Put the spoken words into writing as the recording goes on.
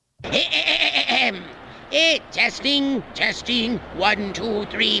Ahem. Testing. 1, 2,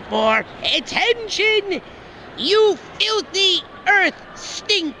 3, 4. Attention! You filthy earth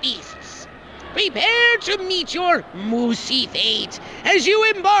stink beasts. Prepare to meet your moosey fate as you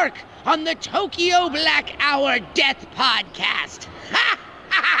embark on the Tokyo Black Hour Death Podcast.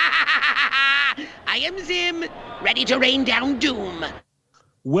 I am Zim, ready to rain down doom.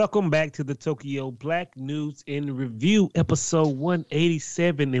 Welcome back to the Tokyo Black News in Review, episode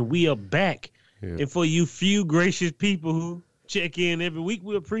 187, and we are back. Yeah. And for you few gracious people who check in every week,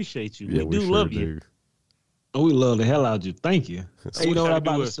 we appreciate you. Yeah, we do sure love you. Oh, we love the hell out of you. Thank you. Hey, you know what I'm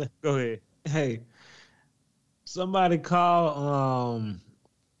about to say? Go ahead. Hey, somebody call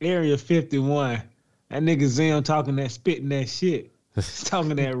Area 51. That nigga Zim spitting that shit.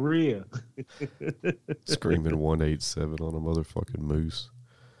 Talking that real. Screaming 187 on a motherfucking moose.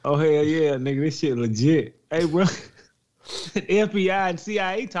 Oh, hell yeah, nigga. This shit legit. Hey, bro. FBI and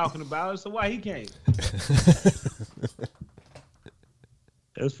CIA talking about it, so why he can't?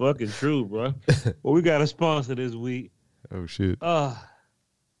 That's fucking true, bro. Well, we got a sponsor this week. Oh, shit. Oh,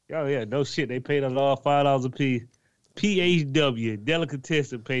 yeah, no shit. They paid us all $5 a piece. PHW,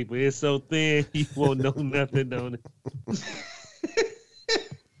 delicatessen paper. It's so thin, you won't know nothing on it.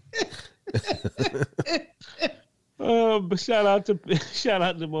 But shout out to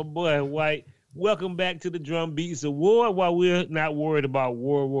my boy White. Welcome back to the Drum Beats Award. While we're not worried about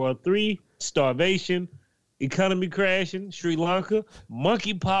World War III, starvation, economy crashing, Sri Lanka,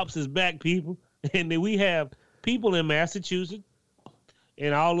 monkeypox is back, people. And then we have people in Massachusetts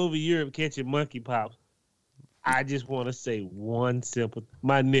and all over Europe catching monkeypox. I just want to say one simple,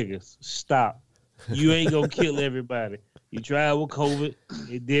 my niggas, stop. You ain't gonna kill everybody. You tried with COVID,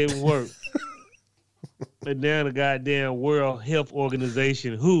 it didn't work. But now the goddamn World Health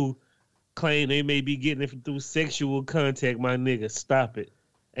Organization, who claim they may be getting it through sexual contact, my nigga, stop it.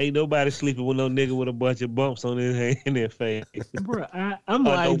 Ain't nobody sleeping with no nigga with a bunch of bumps on his hand in their face. Bro, I'm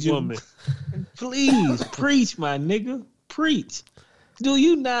like you. Woman. Please, preach, my nigga. Preach. Do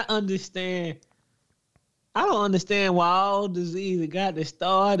you not understand? I don't understand why all diseases got to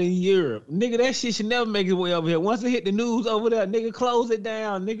start in Europe. Nigga, that shit should never make its way over here. Once it hit the news over there, nigga, close it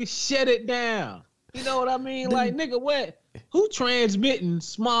down. Nigga, shut it down. You know what I mean? Like, nigga, what? Who transmitting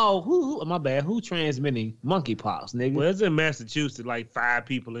who transmitting monkeypox, nigga? Well, it's in Massachusetts, like 5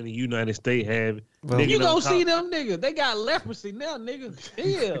 people in the United States have it. Well, you gonna see them niggas. They got leprosy now, nigga.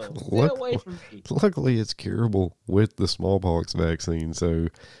 Stay away from me. Luckily, it's curable with the smallpox vaccine, so...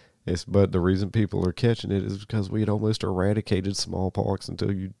 But the reason people are catching it is because we had almost eradicated smallpox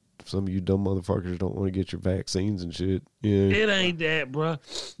until some of you dumb motherfuckers don't want to get your vaccines and shit. Yeah. It ain't that, bro.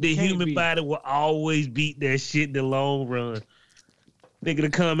 The human body will always beat that shit in the long run. Nigga, the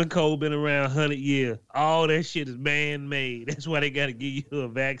common cold been around 100 years. All that shit is man-made. That's why they got to give you a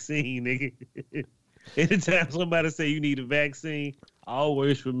vaccine, nigga. Anytime somebody say you need a vaccine,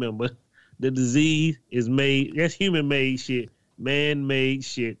 always remember the disease is made. That's human-made shit. Man-made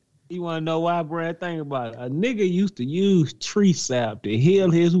shit. You want to know why, Brad? Think about it. A nigga used to use tree sap to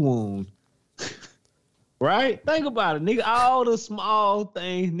heal his wound. Right? Think about it, nigga. All the small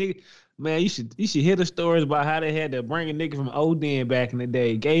things, nigga. Man, you should hear the stories about how they had to bring a nigga from Odin back in the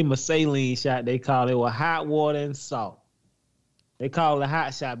day. Gave him a saline shot. They called it with hot water and salt. They called it a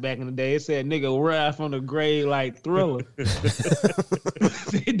hot shot back in the day. It said nigga rise from the grave like Thriller.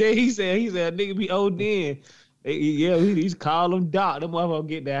 Then he said nigga be Odin. Yeah, he's call him Doc. Them motherfucker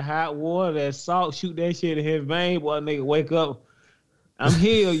get that hot water, that salt, shoot that shit in his vein. Boy, nigga wake up. I'm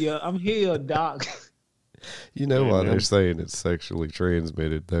healed, Doc. You know why they're saying it's sexually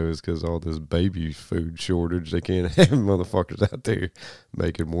transmitted, though, is because all this baby food shortage. They can't have motherfuckers out there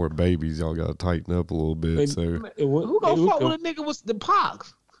making more babies. Y'all got to tighten up a little bit. So who gonna fuck with a nigga with the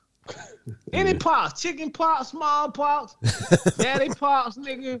pox? Any pox, chicken pox, small pox, daddy pox,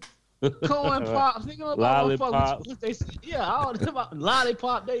 nigga. Corn pops, nigga. Lollipop. Yeah, all them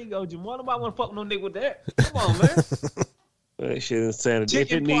lollipop. There you go, Jim. Nobody want to fuck no nigga with that. Come on, man. That shit insanity.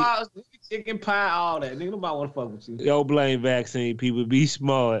 Chicken pox, chicken pie, all that. Nigga, nobody want to fuck with you. Yo, blame vaccine people. Be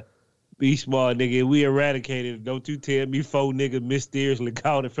smart. Be smart, nigga. We eradicated it. Don't you tell me 4 niggas mysteriously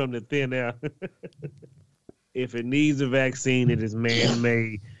caught it from the thin air. If it needs a vaccine, it is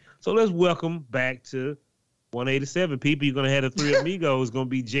man-made. So let's welcome back to 187 people. You're going to have the 3 amigos. Going to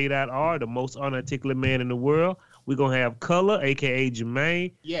be J.R., the most unarticulate man in the world. We're going to have Color, a.k.a.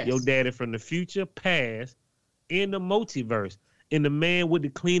 Jermaine. Yes. Your daddy from the future, past, in the multiverse. And the man with the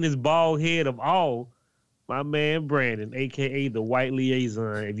cleanest bald head of all, my man Brandon, a.k.a. the white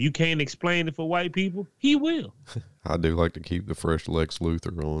liaison. If you can't explain it for white people, he will. I do like to keep the fresh Lex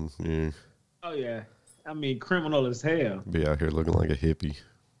Luthor on. Yeah. Oh, yeah. I mean, criminal as hell. Be out here looking like a hippie.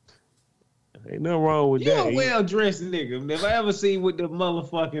 Ain't nothing wrong with you that. You a well dressed nigga. If I ever see what the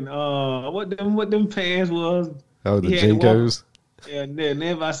motherfucking what them pants was. Oh, the Jinkos. Yeah,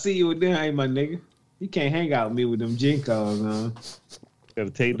 never I see you with them, hey my nigga. You can't hang out with me with them Jinkos, man. Gotta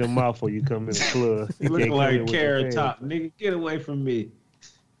take them off before you come in the club. You looking like Carrot Top, nigga. Get away from me.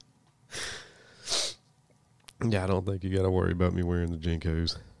 Yeah, I don't think you gotta worry about me wearing the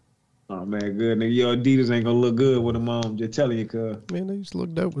Jinkos. Oh man, good nigga. Your Adidas ain't gonna look good with them on. Just telling you, cuz. Man, they used to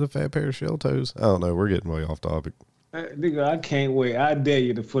look dope with a fat pair of shell toes. I don't know. We're getting way off topic. Nigga, I can't wait. I dare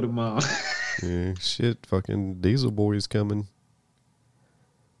you to put them on. Yeah, shit. Fucking Diesel Boy is coming.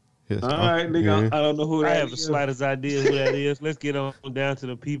 Yes. All right, nigga. Yeah. I don't know who that is. I have the slightest idea who that is. Let's get on down to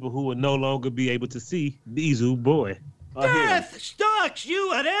the people who will no longer be able to see Diesel Boy. Death stalks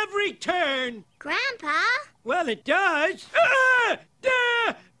you at every turn. Grandpa? Well, it does.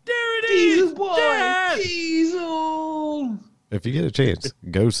 There it Diesel is. Boy. Death. Diesel. If you get a chance,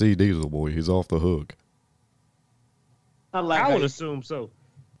 go see Diesel Boy. He's off the hook. I would assume so.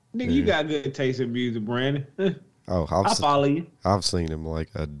 Nigga, you got good taste in music, Brandon. Oh, I follow you. I've seen him like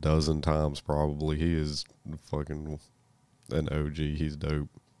a dozen times probably. He is fucking an OG. He's dope.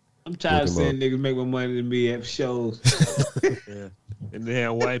 I'm tired of seeing niggas make more money than me at shows. Yeah. And they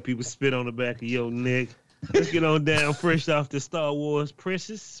have white people spit on the back of your neck. Let's get on down fresh off the Star Wars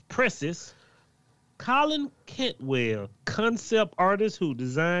presses. Colin Cantwell, concept artist who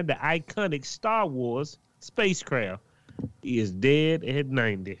designed the iconic Star Wars spacecraft. He is dead at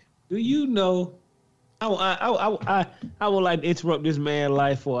 90. Do you know? I would like to interrupt this man's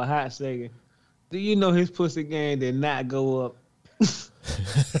life for a hot second. Do you know his pussy game did not go up?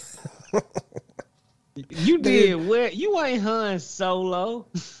 You did what? You ain't Han Solo.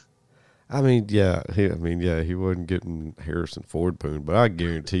 I mean, yeah, he wasn't getting Harrison Ford poon, but I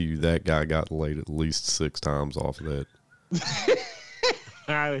guarantee you that guy got laid at least 6 times off of that.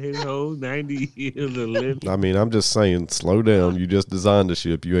 Out of his whole 90 years of living. I mean, I'm just saying, slow down. You just designed the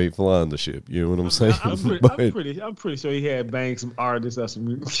ship. You ain't flying the ship. You know what I'm saying? I'm pretty sure he had banged some artists or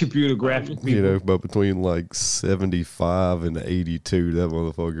some computer graphic people. You know, but between like 75 and 82, that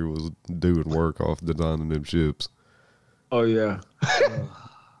motherfucker was doing work off designing them ships. Oh, yeah.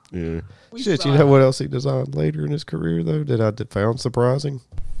 Yeah. Shit, you know what else he designed later in his career, though, that I found surprising?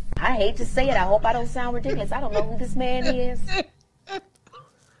 I hate to say it. I hope I don't sound ridiculous. I don't know who this man is.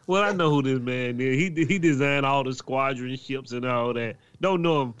 Well, I know who this man is. He designed all the squadron ships and all that. Don't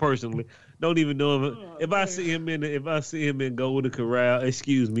know him personally. Don't even know him. If I see him in Golden Corral,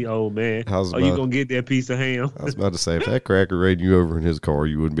 excuse me, old man. Are you gonna get that piece of ham? I was about to say, if that cracker raiding you over in his car,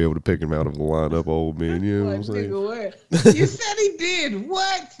 you wouldn't be able to pick him out of the lineup, old man. You know what I'm saying? You said he did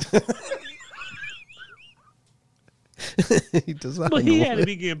what? But he had to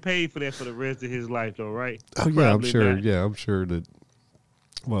be getting paid for that for the rest of his life, though, right? Oh yeah, probably I'm sure. Not. Yeah, I'm sure that.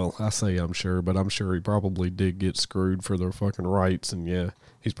 Well, I say I'm sure, but I'm sure he probably did get screwed for their fucking rights, and yeah,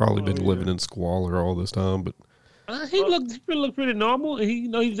 he's probably been living in squalor all this time. But he looked pretty normal. He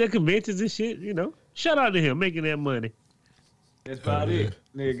was at conventions and shit. You know, shout out to him making that money. That's about it.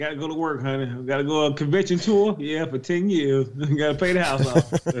 Nigga, gotta go to work, honey. Gotta go on a convention tour. Yeah, for 10 years. Gotta pay the house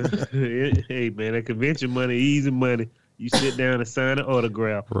off. Hey man, that convention money, easy money. You sit down and sign an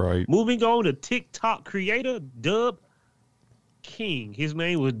autograph. Right. Moving on to TikTok creator Dub King. His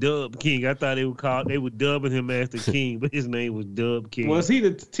name was Dub King. I thought they were dubbing him as the King, but his name was Dub King. Was he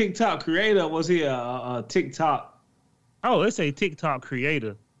the TikTok creator? Or was he a TikTok? Oh, let's say TikTok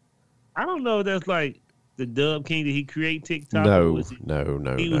creator. I don't know if that's like the Dub King. Did he create TikTok? No.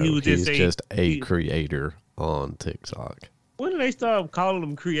 He was just a creator on TikTok. When did they start calling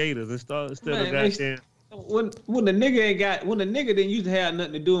them creators instead of goddamn? When the nigga didn't used to have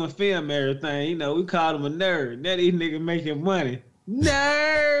nothing to do in film and everything, you know, we called him a nerd. Now these niggas making money.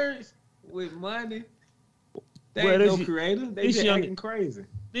 Nerds with money. They ain't no creators. They just acting crazy.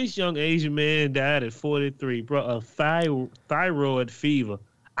 This young Asian man died at 43, bro, of thyroid fever.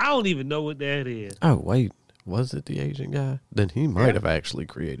 I don't even know what that is. Oh, wait. Was it the Asian guy? Then he might have actually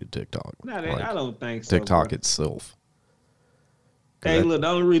created TikTok. No, I don't think so. TikTok itself. Hey, look, the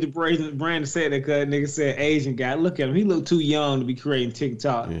only reason Brandon said that because nigga said Asian guy. Look at him. He look too young to be creating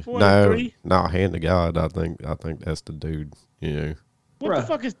TikTok. Yeah. No, hand to God, I think that's the dude, you know. What the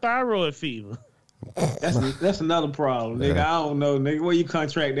fuck is thyroid fever? That's another problem, nigga. Yeah. I don't know, nigga. Where you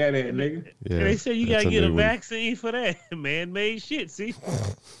contract that at, nigga? Yeah, they say you gotta get a vaccine for that. Man-made shit, see?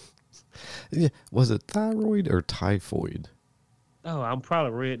 Yeah. Was it thyroid or typhoid? Oh, I'm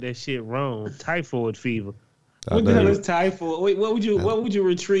probably read that shit wrong. Typhoid fever. What the hell is typhoid? Wait, what would you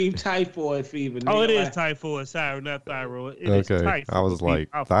retrieve typhoid fever? Oh, it is typhoid. Sorry, not thyroid. It is okay, typhoid I was like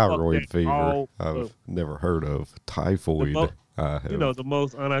thyroid fever. I've never heard of typhoid. You know, the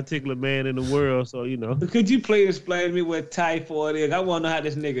most unarticulate man in the world. So, you know. Could you please explain to me what typhoid is? I want to know how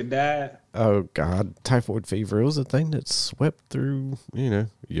this nigga died. Oh, God. Typhoid fever. It was a thing that swept through,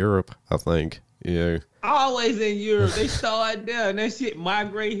 Europe, I think. Yeah. Always in Europe. They start there and that shit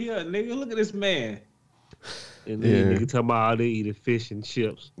migrate here. Nigga, look at this man. And then nigga talking about they eating fish and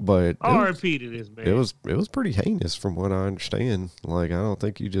chips. But R.I.P. to this, man. It was pretty heinous from what I understand. Like, I don't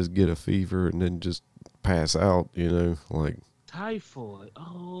think you just get a fever and then just pass out, like. Typhoid.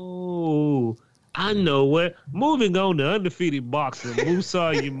 Oh, I know what. Moving on, the undefeated boxer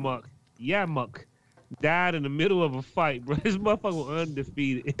Musa Yamuk died in the middle of a fight, bro. This motherfucker was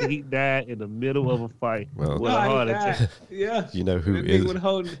undefeated. He died in the middle of a fight with a heart attack. Yeah. You know who is?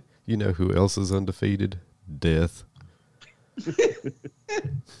 You know who else is undefeated? Death. That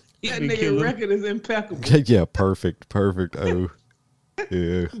nigga record is impeccable. Yeah, perfect. Oh,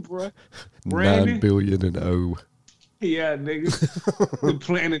 yeah. Bro. 9 billion and oh. Yeah, nigga. The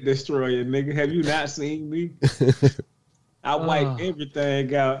planet destroyer, nigga. Have you not seen me? I wiped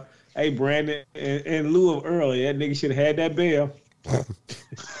everything out. Hey, Brandon, in lieu of early, that nigga should have had that bell.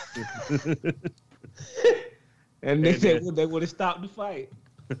 And they would have stopped the fight.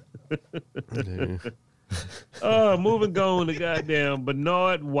 Moving on to goddamn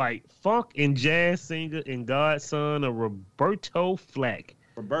Bernard White, funk and jazz singer and godson of Roberto Flack.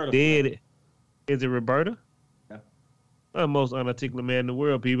 Dead. Is it Roberta? The most unarticulate man in the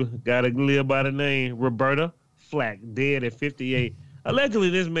world, people. Gotta live by the name Roberta Flack, dead at 58. Allegedly,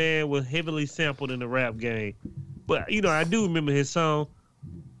 this man was heavily sampled in the rap game. But, I do remember his song,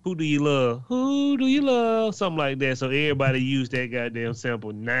 Who Do You Love? Who Do You Love? Something like that. So everybody used that goddamn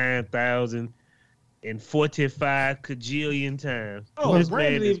sample 9,045 kajillion times. Oh, this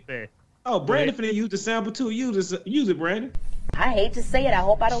Brandon is bad. Oh, Brandon finna use the sample too. Use it, Brandon. I hate to say it. I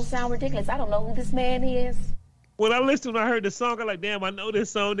hope I don't sound ridiculous. I don't know who this man is. When I heard the song, I'm like, damn, I know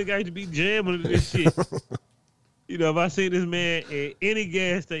this song. Nigga, I used to be jamming to this shit. If I see this man at any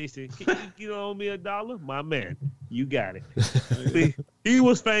gas station, can you owe me $1? My man, you got it. He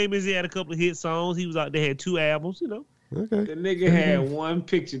was famous. He had a couple of hit songs. He was out there, had 2 albums, Okay. The nigga had one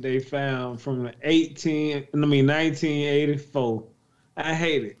picture they found from 1984. I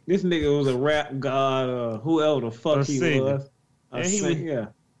hate it. This nigga was a rap god or whoever the fuck he was.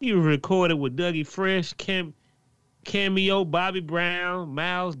 He was recorded with Dougie Fresh, Cameo, Bobby Brown,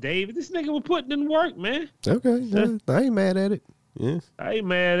 Miles Davis. This nigga was putting in work, man. Okay. I ain't mad at it. Yeah. I ain't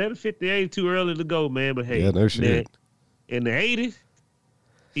mad at it. 58 too early to go, man. But hey, no shit. In the 80s,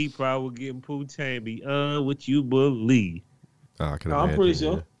 he probably was getting Pooh-Tang beyond what you believe. I can imagine. I'm pretty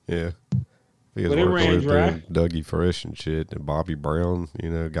sure. Yeah. He was working with Dougie Fresh and shit and Bobby Brown.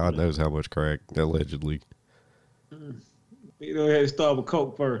 God knows how much crack, allegedly. He had to start with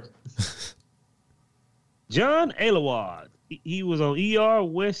coke first. John Aylward. He was on ER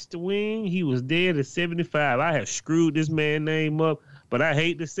West Wing. He was dead at 75. I have screwed this man's name up, but I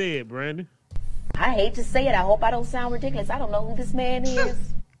hate to say it, Brandon. I hate to say it. I hope I don't sound ridiculous. I don't know who this man is.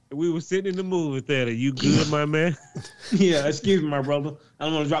 We were sitting in the movie theater. You good, my man? Yeah, excuse me, my brother. I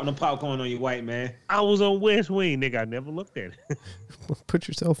don't want to drop no popcorn on you, white man. I was on West Wing, nigga. I never looked at it. Put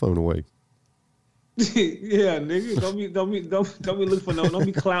your cell phone away. Yeah, nigga. Don't be looking for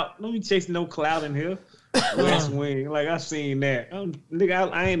don't be chasing no clout in here. West Wing, like I seen that.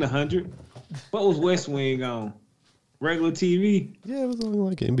 Nigga, I ain't 100. What was West Wing on? Regular TV? Yeah, it was on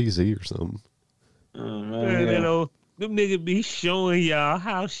like NBC or something. Oh, man, them niggas be showing y'all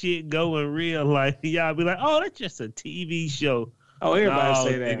how shit go in real life. Y'all be like, oh, that's just a TV show. Oh, everybody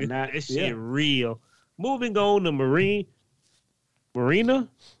say that. Nigga, that shit real. Moving on to Marina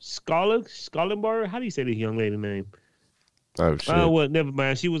Skollenberg. How do you say this young lady name? Oh, shit. Well, never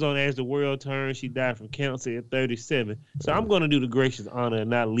mind. She was on As the World Turns. She died from cancer at 37. So I'm going to do the gracious honor and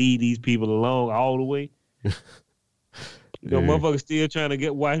not lead these people along all the way. Motherfuckers still trying to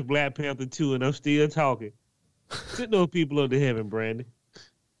watch Black Panther 2, and I'm still talking. Send those people up to heaven, Brandon.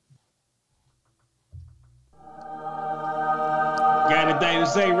 Got anything to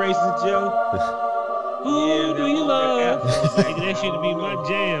say, Racist Joe? Who do you love? That should be my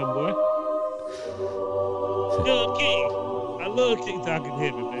jam, boy. Doug King. I love TikTok in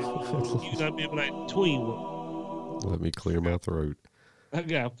heaven, man. You know, I'm like tween one. Let me clear my throat. I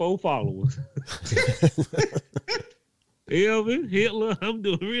got 4 followers. Elvin, Hitler. I'm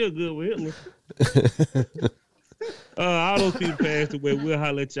doing real good with Hitler. All those people passed away. We'll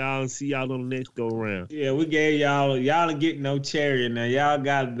holler at y'all and see y'all on the next go round. Yeah, we gave y'all didn't get no cherry now. Y'all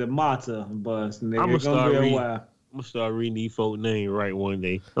got the Mata bus. Nigga. I'm gonna start reading. I'm gonna start reading these folk names right one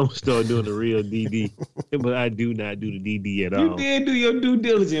day. I'm gonna start doing the real DD, but I do not do the DD at all. You did do your due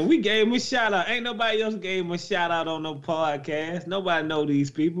diligence. We gave him a shout out. Ain't nobody else gave him a shout out on no podcast. Nobody know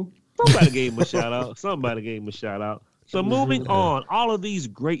these people. Somebody gave him a shout out. Somebody gave him a shout out. So moving on, all of these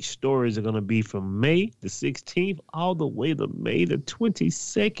great stories are gonna be from May the 16th all the way to May the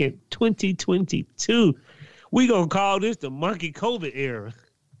 22nd, 2022. We gonna call this the monkey COVID era.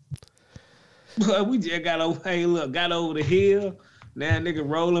 But we just got over the hill. Now nigga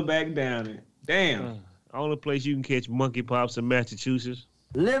rolling back down it. Damn. Only place you can catch monkeypox in Massachusetts.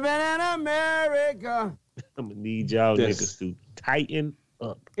 Living in America. I'm gonna need y'all niggas to tighten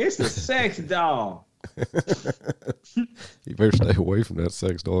up. It's a sex doll. You better stay away from that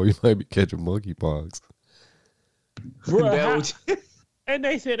sex doll. You might be catching monkeypox. Bruh, and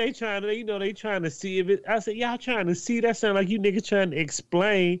they said they trying to see if it. I said, y'all trying to see? That sound like you niggas trying to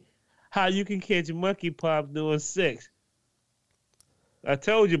explain how you can catch monkeypox doing sex. I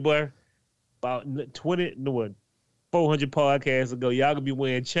told you, boy, about 400 podcasts ago, y'all could be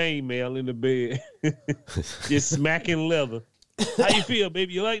wearing chainmail in the bed, just smacking leather. How you feel,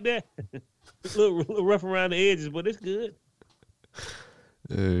 baby? You like that? A little rough around the edges, but it's good.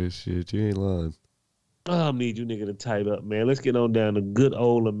 Oh, shit. You ain't lying. Oh, I need you nigga to tight up, man. Let's get on down to good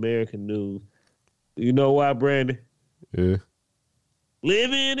old American news. You know why, Brandon? Yeah.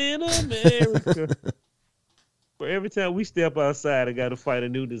 Living in America. For every time we step outside and got to fight a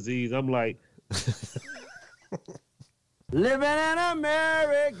new disease, I'm like, Living in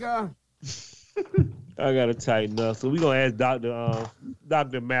America. I gotta tighten up. So we gonna ask Dr.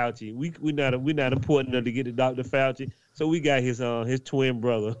 Fauci. We not important enough to get to Dr. Fauci. So we got his twin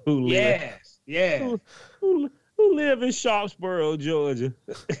brother who live in Sharpsboro, Georgia.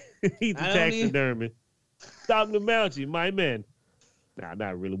 He's a taxidermist. Dr. Fauci, my man. Nah,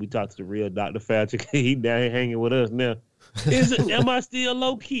 not really. We talked to the real Dr. Fauci. He down here hanging with us now. Am I still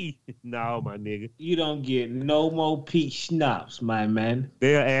low key? No, my nigga. You don't get no more peach schnapps, my man.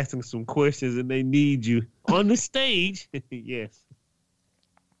 They're asking some questions and they need you on the stage. Yes.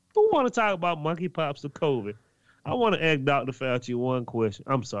 Who want to talk about monkeypox or COVID? I want to ask Dr. Fauci one question.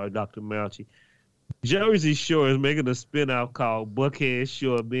 I'm sorry, Dr. Fauci. Jersey Shore is making a spinoff called Buckhead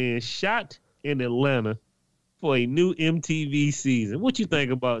Shore being shot in Atlanta for a new MTV season. What you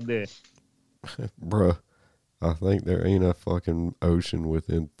think about that? Bruh, I think there ain't a fucking ocean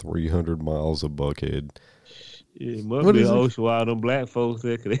within 300 miles of Buckhead. Yeah, it must be an ocean while them black folks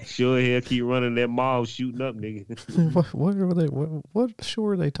there, because they sure hell keep running that mall shooting up, nigga. What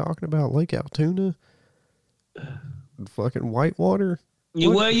shore are they talking about? Lake Altoona? Fucking Whitewater?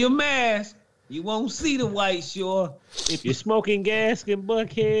 You wear your mask, you won't see the white shore. If you're smoking gas in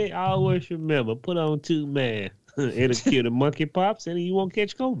Buckhead, always remember, put on 2 masks. It'll kill the monkeypox and you won't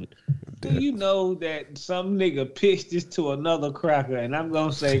catch COVID. Do you know that some nigga pitched this to another cracker, and I'm going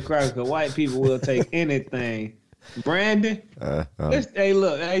to say cracker because white people will take anything. Brandon, hey,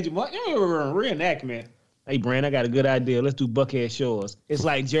 look, hey, reenactment. Hey, Brandon, I got a good idea. Let's do Buckhead Shores. It's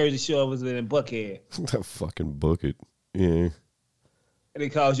like Jersey Shore was in Buckhead. That fucking bucket. Yeah. And it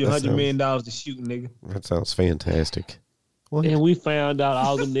cost you $100 million to shoot, nigga. That sounds fantastic. What? And we found out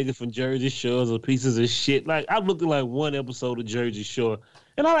all the niggas from Jersey Shores are pieces of shit. Like, I looked at like one episode of Jersey Shore,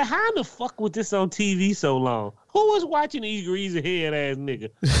 and I'm like, how in the fuck was this on TV so long? Who was watching these greasy head ass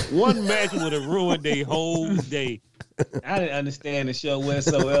nigga? One match would have ruined their whole day. I didn't understand the show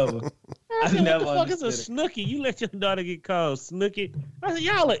whatsoever. I never what the fuck is a Snooki? You let your daughter get called Snooki? I said,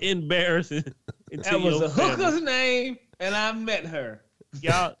 y'all are embarrassing. That was a hooker's name, and I met her.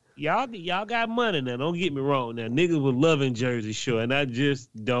 Y'all got money now. Don't get me wrong. Now niggas was loving Jersey Shore, and I just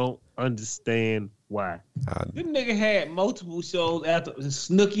don't understand why. This nigga had multiple shows after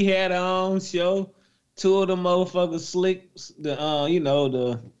Snooki had her own show. 2 of them motherfuckers slick. The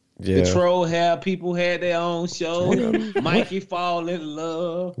troll hair people had their own show. Mikey fall in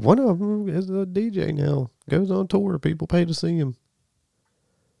love. One of them is a DJ now. Goes on tour. People pay to see him.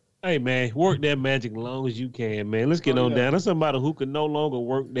 Hey, man, work that magic as long as you can, man. Let's get on down. There's somebody who can no longer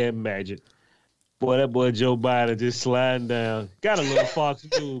work that magic. Boy, that boy Joe Biden just sliding down. Got a little Fox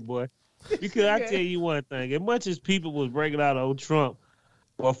News, boy. Because I tell you one thing. As much as people was breaking out old Trump,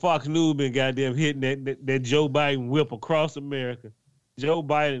 or Fox News been goddamn hitting that Joe Biden whip across America. Joe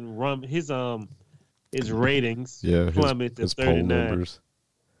Biden his ratings plummet to 39.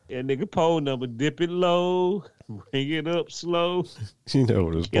 Yeah, nigga, poll number, dip it low, bring it up slow. You know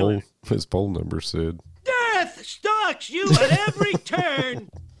what his poll number said? Death stalks you at every turn.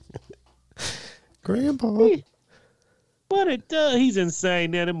 Grandpa. But it does. He's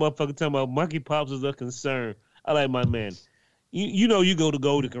insane now. That motherfucker talking about monkeypox is a concern. I like my man. You know you go to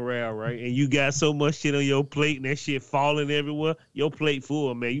Golden Corral, right? And you got so much shit on your plate and that shit falling everywhere. Your plate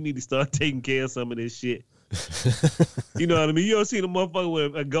full, man. You need to start taking care of some of this shit. You know what I mean? You ever seen a motherfucker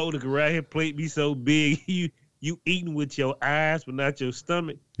with a Golden Corral, his plate be so big, you eating with your eyes but not your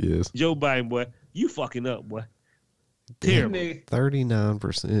stomach? Yes. Joe Biden, boy, you fucking up, boy. Terrible.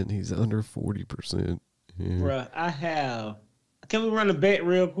 39%. He's under 40%. Yeah. Bruh, can we run a bet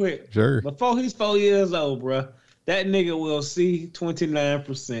real quick? Sure. Before he's 4 years old, bruh, that nigga will see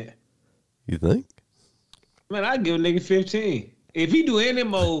 29%. You think? Man, I give a nigga 15. If he do any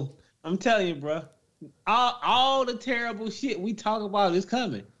more, I'm telling you, bruh, all the terrible shit we talk about is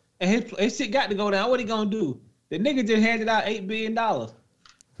coming. And his shit got to go down. What he gonna do? The nigga just handed out $8 billion.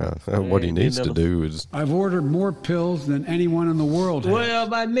 What he needs to do is... I've ordered more pills than anyone in the world has. Well,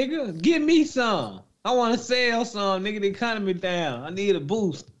 my nigga, give me some. I want to sell some, nigga. The economy down. I need a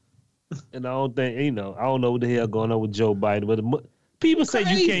boost. And I don't think, I don't know what the hell going on with Joe Biden, but people say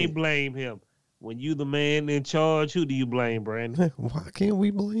you can't blame him. When you the man in charge, who do you blame, Brandon? Why can't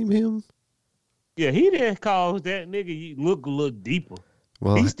we blame him? Yeah, he didn't cause that nigga look a little deeper.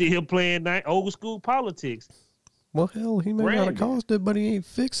 Well, he's still playing old school politics. Well, hell, he may not have caused it, but he ain't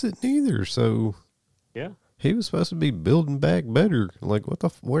fixed it neither. So, yeah, he was supposed to be building back better. Like, what the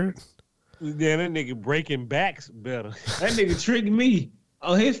where? Yeah, that nigga breaking backs better. That nigga tricked me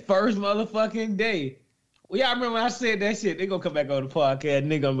on his first motherfucking day. Well, y'all remember when I said that shit? They gonna come back on the podcast.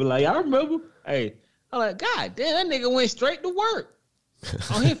 Nigga gonna be like, y'all remember? Hey, I'm like, God damn, that nigga went straight to work.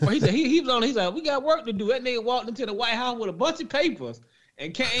 On his first, he was on. He's like, we got work to do. That nigga walked into the White House with a bunch of papers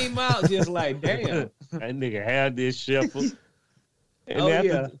and came out just like, damn. That nigga had this shuffle.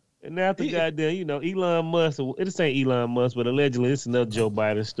 And And after goddamn, Elon Musk, this ain't Elon Musk, but allegedly it's another Joe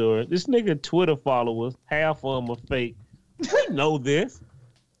Biden story. This nigga Twitter followers, half of them are fake. We know this.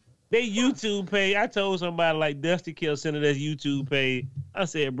 They YouTube page, I told somebody like Dusty Kill sent their YouTube page. I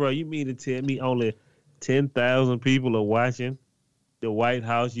said, bro, you mean to tell me only 10,000 people are watching the White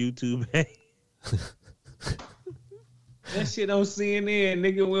House YouTube page? That shit on CNN,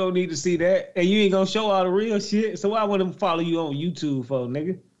 nigga, we don't need to see that. And you ain't gonna show all the real shit. So why would them follow you on YouTube for,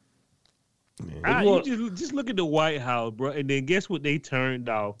 nigga? You just look at the White House, bro, and then guess what they turned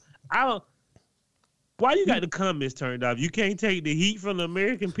off? Why you got the comments turned off? You can't take the heat from the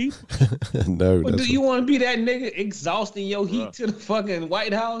American people? No. Well, do you want to be that nigga exhausting your heat to the fucking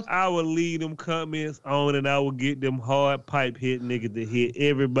White House? I would leave them comments on and I would get them hard pipe hit niggas to hit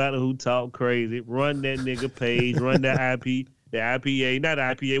everybody who talk crazy. Run that nigga page, run that IP, the IPA, not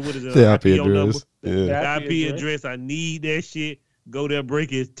IPA, what is it? The IP IPO address. Number? Yeah. The IP address. I need that shit. Go there, break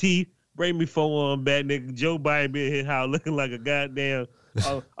his teeth. Bring me 4 on back, nigga. Joe Biden been here how looking like a goddamn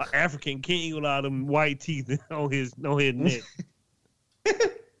African king with all them white teeth on his neck.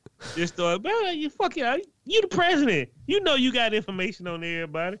 Just thought, man, you the president. You know you got information on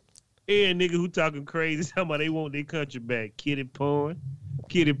everybody. Every nigga who talking crazy, talking about they want their country back. Kitty porn.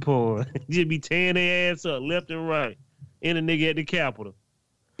 Just be tearing their ass up left and right. And a nigga at the Capitol.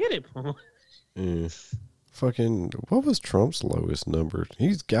 Kitty porn. Yeah. Fucking, what was Trump's lowest number?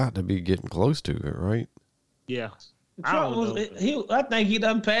 He's got to be getting close to it, right? Yeah. I think he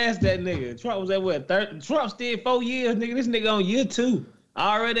done passed that nigga. Trump was at what? Trump still 4 years, nigga. This nigga on year 2.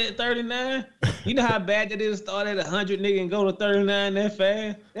 Already at 39. You know how bad that is to start at 100, nigga, and go to 39 that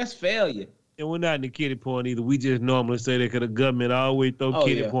fast? That's failure. And we're not in the kitty porn either. We just normally say that because the government always throw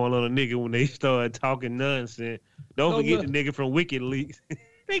kitty porn on a nigga when they start talking nonsense. Don't forget the nigga from WikiLeaks.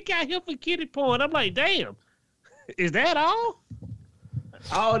 They got him for kitty porn. I'm like, damn. Is that all?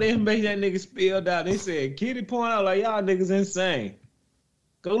 All the information that nigga spilled out. They said kitty porn. I'm like, y'all niggas insane.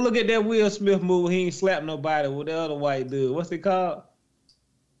 Go look at that Will Smith movie. He ain't slapped nobody with the other white dude. What's it called?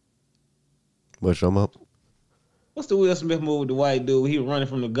 What, show 'em up? What's the Will Smith movie with the white dude? He was running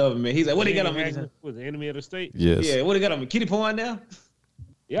from the government. He's like, what they got on me? Was the enemy of the state? Yes. Yeah, what they got on me? Kitty porn now?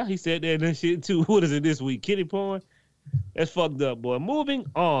 Yeah, he said that and that shit too. What is it this week? Kitty porn? That's fucked up, boy. Moving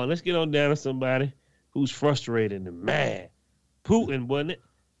on. Let's get on down to somebody who's frustrated and mad. Putin, wasn't it?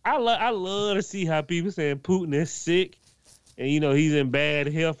 I love to see how people saying Putin is sick and he's in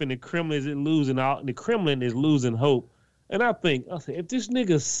bad health and the Kremlin is losing hope. And I think, if this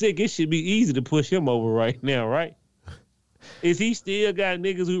nigga's sick, it should be easy to push him over right now, right? Is he still got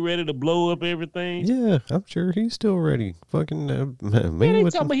niggas who ready to blow up everything? Yeah, I'm sure he's still ready. Fucking man, they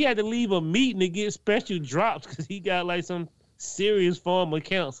talking about he had to leave a meeting to get special drops because he got like some serious form of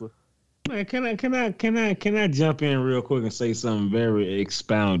cancer. Man, can I jump in real quick and say something very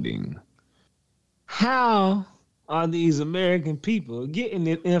expounding? How are these American people getting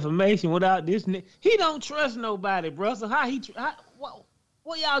this information without this nigga? He don't trust nobody, bro. So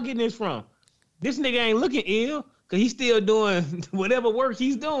what y'all getting this from? This nigga ain't looking ill. Cause he's still doing whatever work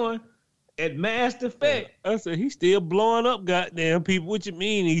he's doing at Mass Effect. I said he's still blowing up goddamn people. What you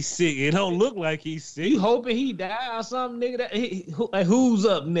mean he's sick? It don't look like he's sick. You hoping he die or something, nigga? Like, who's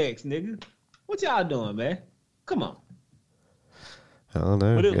up next, nigga? What y'all doing, man? Come on. I don't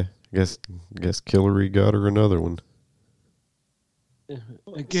know. Guess Killary got her another one.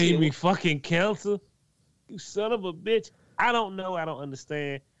 It gave me fucking cancer. You son of a bitch. I don't know. I don't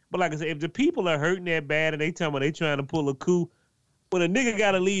understand. But like I said, if the people are hurting that bad and they talking about they trying to pull a coup, when a nigga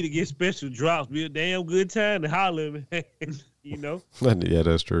got to leave to get special drops, be a damn good time to holler, man. You know? Yeah,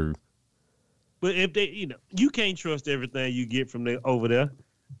 that's true. But if they, you can't trust everything you get from over there.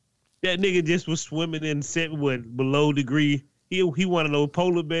 That nigga just was swimming in below degree. He one of those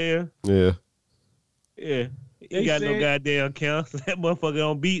polar bears. Yeah. Yeah. He got no goddamn cancer. That motherfucker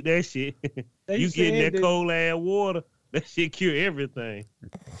don't beat that shit. You get in that cold ass water, that shit cure everything.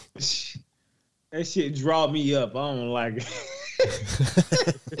 That shit draw me up. I don't like it.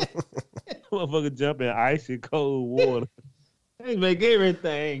 Motherfucker jump in icy cold water. They make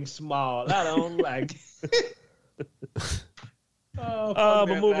everything small. I don't like it. But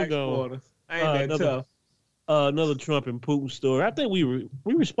moving on. Ain't that tough. Another Trump and Putin story. I think we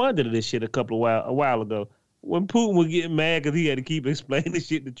responded to this shit a while ago. When Putin was getting mad because he had to keep explaining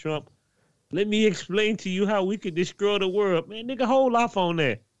shit to Trump. Let me explain to you how we could destroy the world. Man, nigga, hold off on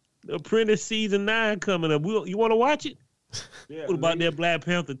that. The Apprentice season 9 coming up. You want to watch it? Yeah, what about that Black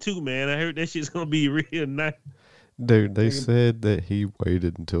Panther 2, man? I heard that shit's going to be real nice. Dude, they said that he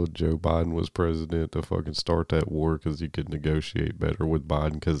waited until Joe Biden was president to fucking start that war because he could negotiate better with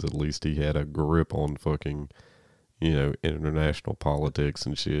Biden because at least he had a grip on fucking, international politics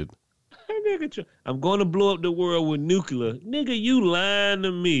and shit. Nigga, I'm going to blow up the world with nuclear. Nigga, you lying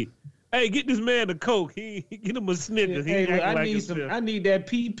to me. Hey, get this man a Coke. Get him a Snickers. I need that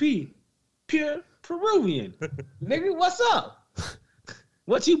PP. Pure Peruvian. Nigga, what's up?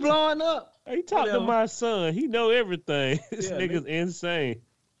 What you blowing up? Hey, talk to my son. He know everything. This nigga's insane.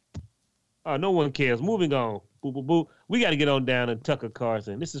 Oh, no one cares. Moving on. Boo, boo, boo. We got to get on down to Tucker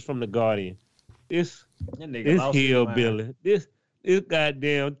Carlson. This is from The Guardian. This hillbilly. This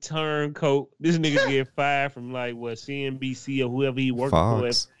goddamn turncoat. This nigga get fired from CNBC or whoever he worked for.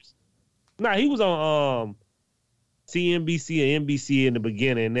 Nah, he was on CNBC or NBC in the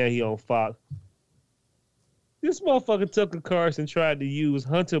beginning, and now he on Fox. This motherfucker Tucker Carlson tried to use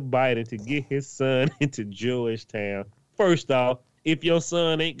Hunter Biden to get his son into Georgetown. First off, if your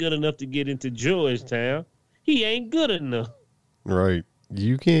son ain't good enough to get into Georgetown, he ain't good enough. Right.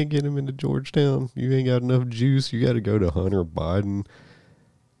 You can't get him into Georgetown. You ain't got enough juice. You got to go to Hunter Biden.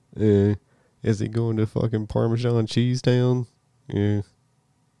 Is he going to fucking Parmesan Cheese Town? Yeah.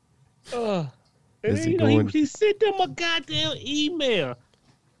 He sent them a goddamn email.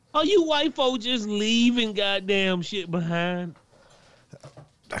 Are you white folks just leaving goddamn shit behind?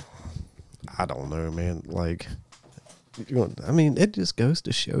 I don't know, man. It just goes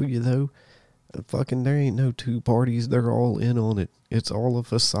to show you, though. Fucking, there ain't no two parties. They're all in on it. It's all a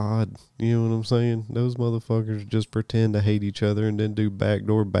facade. You know what I'm saying? Those motherfuckers just pretend to hate each other and then do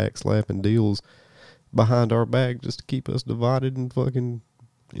backdoor backslapping deals behind our back just to keep us divided and fucking,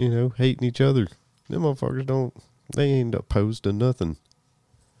 hating each other. Them motherfuckers they ain't opposed to nothing.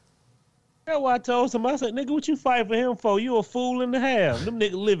 That's why I told him. I said, nigga, what you fight for him for? You a fool and a half. Them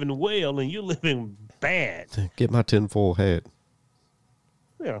niggas living well and you living bad. Get my tinfoil hat.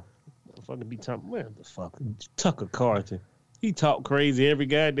 Yeah. Fucking be talking, man, the fuck Tucker Carlson. He talk crazy every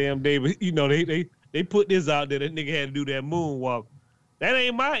goddamn day, but they put this out there. That nigga had to do that moonwalk. That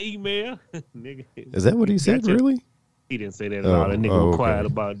ain't my email. Nigga. Is that what he said, really? He didn't say that at all. That nigga was quiet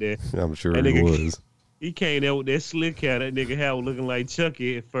about that. I'm sure he was. He came there with that slick hair. That nigga hair was looking like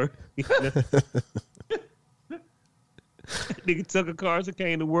Chucky at first. Nigga Tucker Carlson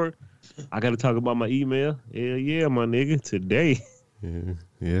came to work. I got to talk about my email. Hell yeah, my nigga, today.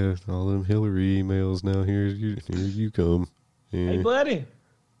 Yeah, all them Hillary emails now. Here you come. Yeah. Hey, buddy.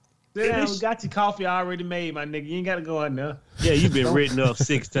 Sit down. We got your coffee already made, my nigga. You ain't got to go in there. Yeah, you been written up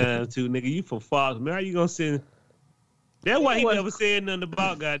 6 times, too, nigga. You from Fox, man. How you going to send... That's why he never said nothing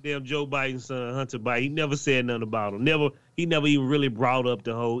about goddamn Joe Biden's son, Hunter Biden. He never said nothing about him. He never even really brought up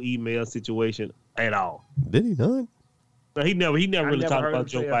the whole email situation at all. Did he not? No, he never really talked about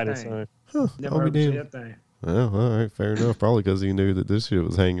Joe Biden's son. Huh. Never heard him say a thing. Oh, all right, fair enough. Probably because he knew that this shit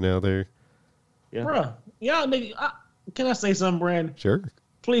was hanging out there. Yeah. Bruh, y'all nigga, can I say something, Brandon? Sure.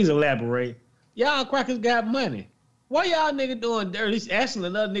 Please elaborate. Y'all crackers got money. Why y'all nigga doing dirty? Asking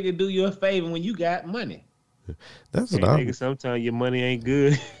another nigga do you a favor when you got money. That's what I'm. Sometimes your money ain't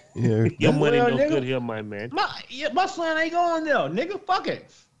good. Yeah. Your money no good here, my man. My son ain't going there, nigga. Fuck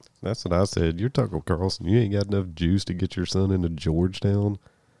it. That's what I said. You're Tucker Carlson. You ain't got enough juice to get your son into Georgetown.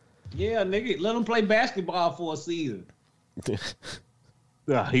 Yeah, nigga, let him play basketball for a season.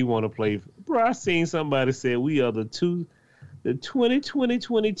 He want to play. Bro, I seen somebody say we are the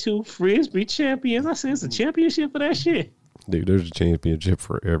 2020-22 Frisbee champions. I said it's a championship for that shit. Dude, there's a championship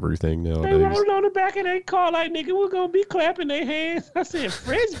for everything nowadays. They rolled on the back of their car like, nigga, we're going to be clapping their hands. I said,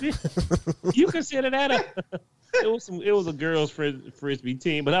 Frisbee? You consider that it was a girls' Frisbee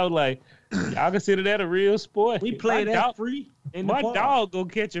team, but I was like, I consider that a real sport. We play that free in the My park. dog go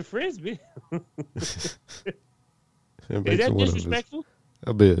catch a Frisbee. Is that disrespectful?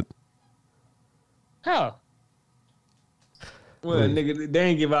 A bit. How? Well, nigga, they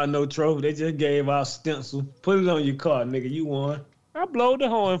ain't give out no trophy. They just gave out stencil. Put it on your car, nigga. You won. I blowed the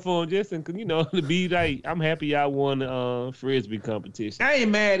horn for him just to be like, I'm happy y'all won the Frisbee competition. I ain't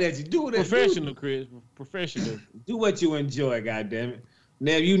mad at you. Do it. Professional, Chris. Professional. Do what you enjoy, goddammit.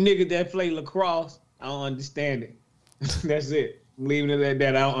 Now, if you niggas that play lacrosse, I don't understand it. That's it. I'm leaving it at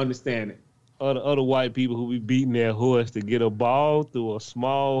that. I don't understand it. Other white people who be beating their horse to get a ball through a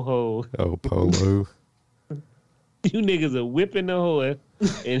small hole. Oh, polo. You niggas are whipping the horse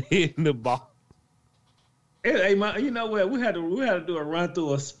and hitting the ball. Hey, man, you know what? We had to do a run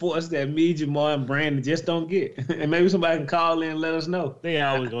through of sports that me, Jamal, and Brandon just don't get. And maybe somebody can call in and let us know. They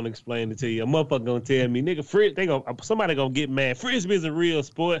always gonna explain it to you. A motherfucker gonna tell me, nigga, somebody gonna get mad. Frisbee's a real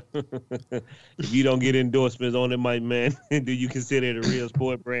sport. If you don't get endorsements on it, my man, do you consider it a real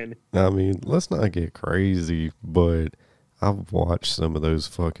sport, Brandon? I mean, let's not get crazy, but I've watched some of those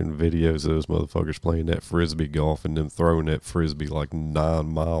fucking videos of those motherfuckers playing that Frisbee golf and them throwing that Frisbee like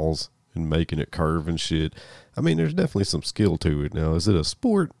 9 miles and making it curve and shit. I mean, there's definitely some skill to it. Now, is it a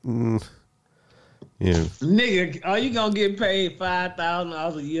sport? Yeah. Nigga, are you gonna get paid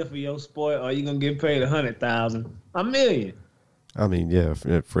 $5,000 a year for your sport, or are you gonna get paid $100,000, $1 million? I mean, yeah,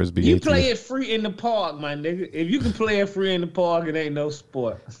 Frisbee. You play it free in the park, my nigga. If you can play it free in the park, it ain't no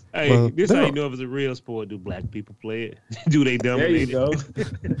sport. Hey, well, this how you know if it's a real sport. Do black people play it? Do they dominate it? There you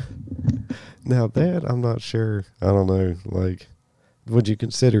go. Now that, I'm not sure. I don't know. Like, would you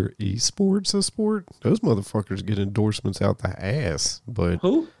consider esports a sport? Those motherfuckers get endorsements out the ass. But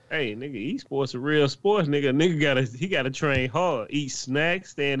who? Hey, nigga, esports a real sport, nigga. Nigga gotta train hard, eat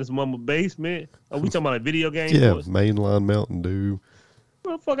snacks, stay in his mama's basement. Are we talking about a video game? Yeah, sports? mainline Mountain Dew.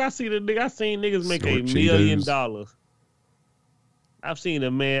 Motherfucker, I seen niggas make $1 million. I've seen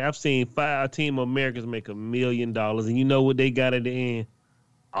a Team Americans make $1 million, and you know what they got at the end?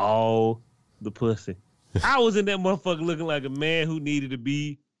 All the pussy. I was in that motherfucker looking like a man who needed to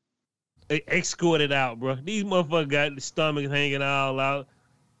be escorted out, bro. These motherfuckers got the stomachs hanging all out.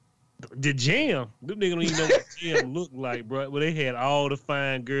 The jam. Them niggas don't even know what the jam looked like, bro. But they had all the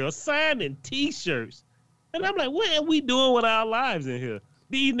fine girls signing T-shirts. And I'm like, what are we doing with our lives in here?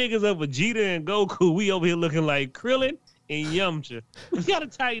 These niggas are Vegeta and Goku. We over here looking like Krillin and Yamcha. We got to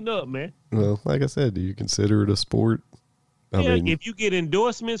tighten up, man. Well, like I said, do you consider it a sport? I mean, if you get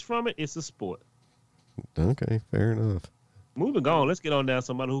endorsements from it, it's a sport. Okay, fair enough. Moving on, let's get on down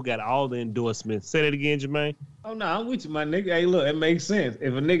somebody who got all the endorsements. Say that again, Jermaine. Oh, no, I'm with you, my nigga. Hey, look, it makes sense.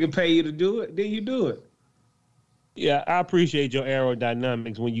 If a nigga pay you to do it, then you do it. Yeah, I appreciate your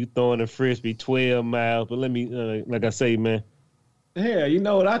aerodynamics when you throwing a Frisbee 12 miles. But let me, like I say, man. Yeah, you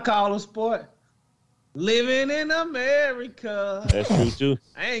know what I call a sport? Living in America. That's true, too.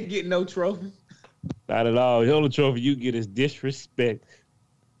 I ain't getting no trophy. Not at all. The only trophy you get is disrespect.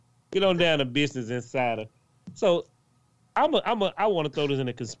 Get on down to Business Insider. So, I want to throw this in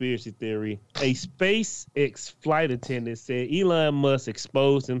a conspiracy theory. A SpaceX flight attendant said Elon Musk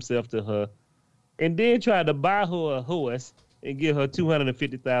exposed himself to her and then tried to buy her a horse and give her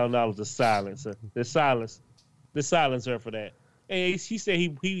 $250,000 to silence her. To silence her for that. And she said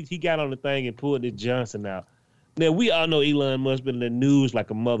he got on the thing and pulled the Johnson out. Now, we all know Elon Musk been in the news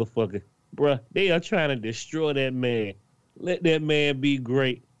like a motherfucker. Bruh, they are trying to destroy that man. Let that man be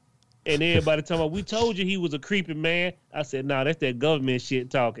great. And everybody talking about, we told you he was a creepy man. I said, nah, that's that government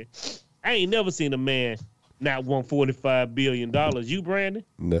shit talking. I ain't never seen a man not want $45 billion. You, Brandon?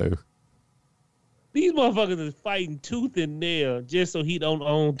 No. These motherfuckers is fighting tooth and nail just so he don't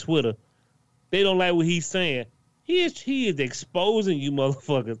own Twitter. They don't like what he's saying. He is exposing you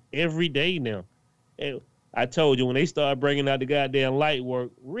motherfuckers every day now. And I told you, when they start bringing out the goddamn light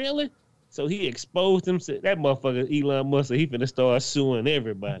work, really? So he exposed himself. That motherfucker, Elon Musk, he finna start suing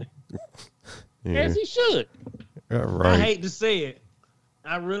everybody. Yeah. As he should. Right. I hate to say it.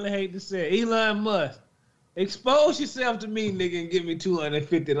 I really hate to say it. Elon Musk, expose yourself to me, nigga, and give me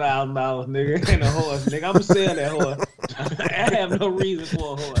 $250,000, nigga, and a horse, nigga. I'm gonna sell that horse. I have no reason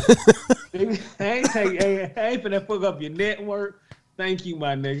for a horse. Nigga, I ain't finna fuck up your network. Thank you,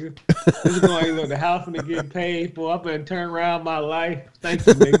 my nigga. This is going to the house and get paid for. I'm gonna turn around my life. Thank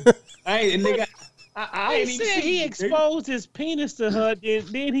you, nigga. I ain't even said he exposed his penis to her, and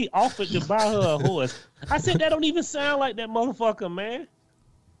then he offered to buy her a horse. I said that don't even sound like that motherfucker, man.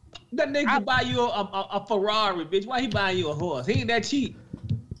 That nigga buy you a Ferrari, bitch. Why he buying you a horse? He ain't that cheap.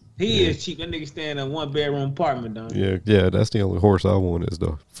 He is cheap. That nigga staying in a 1-bedroom apartment, though. Yeah. That's the only horse I want is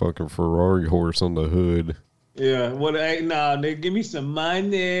the fucking Ferrari horse on the hood. Yeah, nigga, give me some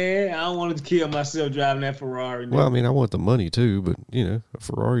money. I don't want to kill myself driving that Ferrari. Nigga. Well, I mean, I want the money too, but a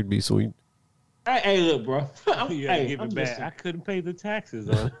Ferrari'd be sweet. Hey, look, bro. Give it back. I couldn't pay the taxes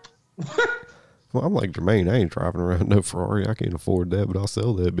on it. Well, I'm like Jermaine. I ain't driving around no Ferrari. I can't afford that, but I'll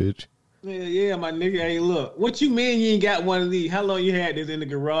sell that bitch. Yeah, my nigga. Hey, look. What you mean you ain't got one of these? How long you had this in the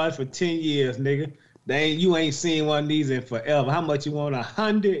garage for 10 years, nigga? You ain't seen one of these in forever. How much you want?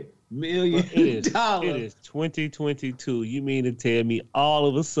 $100 million? It is 2022. You mean to tell me all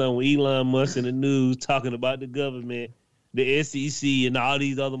of a sudden when Elon Musk in the news talking about the government, the SEC, and all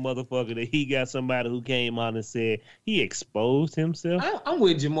these other motherfuckers, that he got somebody who came on and said he exposed himself? I'm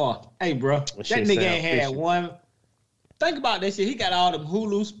with Jamal. Hey, bro. That nigga ain't had one. Think about that shit. He got all them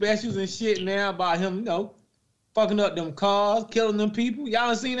Hulu specials and shit now about him, fucking up them cars, killing them people. Y'all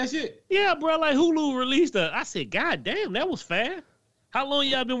ain't seen that shit? Yeah, bro. Like Hulu released I said, God damn, that was fast. How long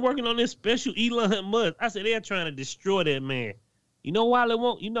y'all been working on this special Elon Musk? I said, they're trying to destroy that man. You know why it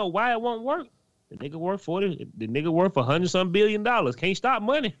won't? You know why it won't work? The nigga worth $100-some billion. Can't stop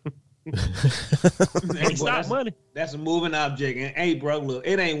money. Can't stop money. That's a moving object. And hey, bro, look,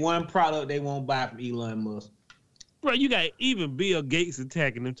 it ain't one product they won't buy from Elon Musk. Bro, you got even Bill Gates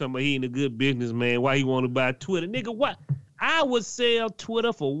attacking him, talking about he ain't a good businessman. Why he want to buy Twitter? Nigga, what? I would sell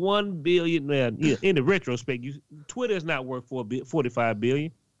Twitter for $1 billion. Yeah, in the retrospect, Twitter is not worth $45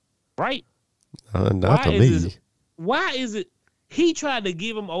 billion, right? Not to me. Why is it? He tried to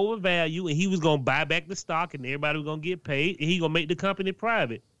give him overvalue, and he was gonna buy back the stock, and everybody was gonna get paid, and he gonna make the company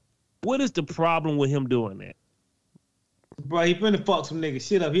private. What is the problem with him doing that? Bro, he finna fuck some nigga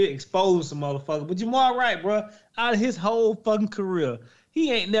shit up. He exposed some motherfucker. But Jamal right, bro. Out of his whole fucking career,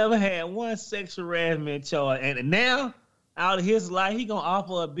 he ain't never had one sexual harassment charge. And now, out of his life, he gonna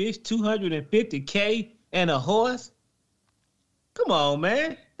offer a bitch $250K and a horse? Come on,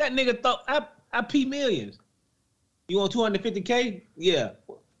 man. That nigga thought I pee millions. You want $250K? Yeah.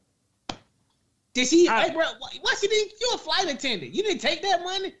 Did she? Hey, bro, why she didn't? You a flight attendant. You didn't take that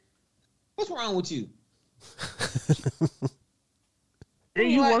money? What's wrong with you? And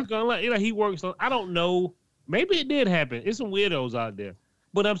you work on he works on. I don't know. Maybe it did happen. It's some weirdos out there,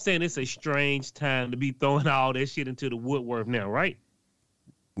 but I'm saying it's a strange time to be throwing all that shit into the woodwork now, right?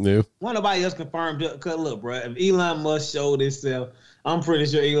 No. Why nobody else confirmed it? Cause look, bro, if Elon Musk showed himself, I'm pretty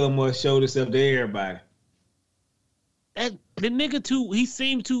sure Elon Musk showed himself to everybody. And the nigga he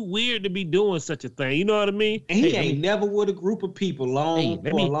seemed too weird to be doing such a thing. You know what I mean? And he ain't never with a group of people for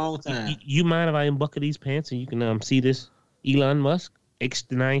a long time. You mind if I unbuckle these pants and you can see this Elon Musk?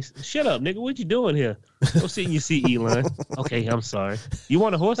 Extra nice. Shut up, nigga. What you doing here? Go sit in your seat, Elon. Okay, I'm sorry. You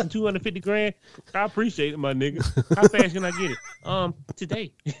want a horse and $250,000? I appreciate it, my nigga. How fast can I get it?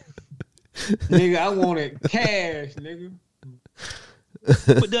 Today. Nigga, I want it cash, nigga.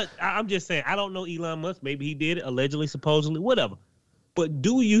 But I'm just saying, I don't know Elon Musk. Maybe he did it, allegedly, supposedly, whatever. But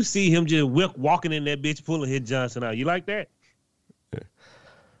do you see him just walking in that bitch pulling his Johnson out? You like that?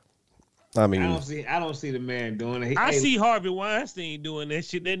 I mean, I don't see the man doing it. I see Harvey Weinstein doing that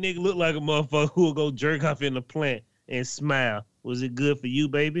shit. That nigga look like a motherfucker who will go jerk off in the plant and smile. Was it good for you,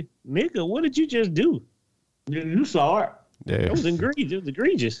 baby? Nigga, what did you just do? You saw it. Yeah. It was egregious. It was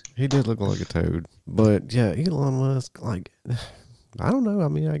egregious. He did look like a toad. But yeah, Elon Musk, like, I don't know. I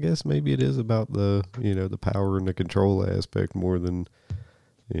mean, I guess maybe it is about the, the power and the control aspect more than,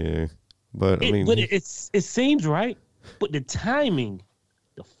 yeah. But I mean, but it seems right. But the timing,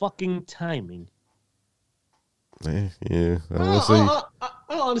 the fucking timing. Yeah. I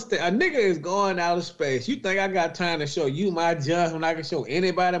don't understand. A nigga is going out of space. You think I got time to show you my Johnson when I can show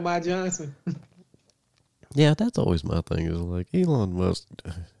anybody my Johnson? Yeah, that's always my thing. Is like Elon Musk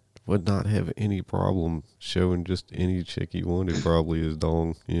would not have any problem showing just any chick he wanted probably his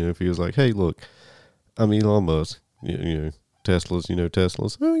dong. If he was like, hey, look, I'm Elon Musk. Teslas,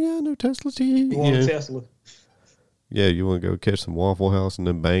 Teslas. Oh, yeah, I know Teslas. You want a Tesla? Yeah, you want to go catch some Waffle House and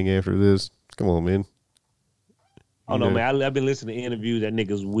then bang after this? Come on, man. Oh, no, man. I've been listening to interviews. That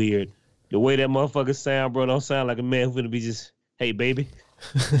nigga's weird. The way that motherfucker sound, bro, don't sound like a man who's going to be just, hey, baby.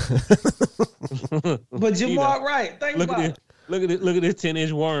 But Jamal, right. Look at this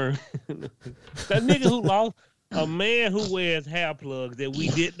 10-inch worm. That nigga who lost a man who wears hair plugs that we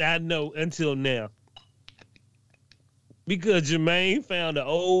did not know until now. Because Jermaine found an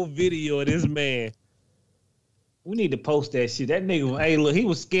old video of this man. We need to post that shit. That nigga, hey, look, he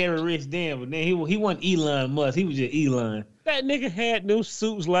was scary rich then, but then he wasn't Elon Musk. He was just Elon. That nigga had them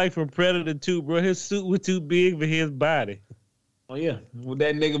suits like from Predator 2, bro. His suit was too big for his body. Oh, yeah. Well,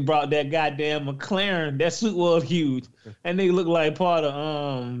 that nigga brought that goddamn McLaren. That suit was huge. That nigga looked like part of,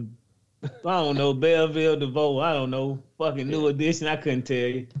 I don't know, Belleville, DeVoe. I don't know. Fucking New Edition. I couldn't tell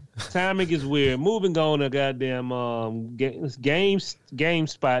you. Timing is weird. Moving on to goddamn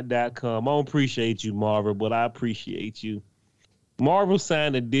GameSpot.com. I don't appreciate you, Marvel, but I appreciate you. Marvel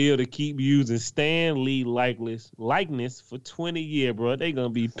signed a deal to keep using Stan Lee likeness for 20 years, bro. They gonna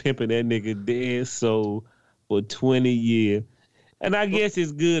be pimping that nigga dead soul for 20 years. And I guess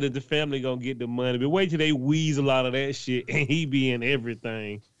it's good that the family gonna get the money, but wait till they weasel out of that shit and he be in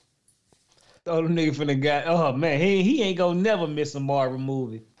everything. Oh, the nigga finna got. Oh man, he ain't gonna never miss a Marvel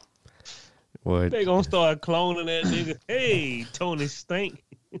movie. What? They gonna start cloning that nigga. Hey, Tony Stank.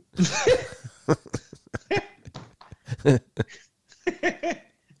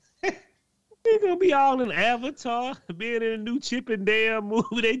 They gonna be all in Avatar, being in a new Chip and Dale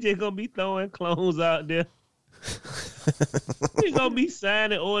movie. They just gonna be throwing clones out there. They gonna be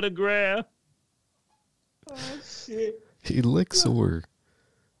signing autograph. Oh shit. Elixir.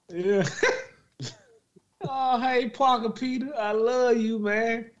 Yeah. Oh, hey, Parker Peter. I love you,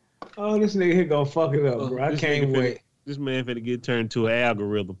 man. Oh, this nigga here gonna fuck it up, bro. I can't wait. This man finna get turned to an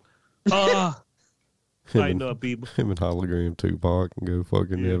algorithm. Lighten up, people. Him and Hologram Tupac and go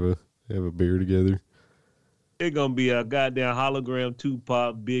fucking have a beer together. It's gonna be a goddamn Hologram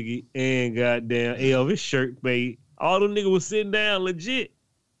Tupac, Biggie, and goddamn Elvis shirt bait. All them niggas was sitting down legit.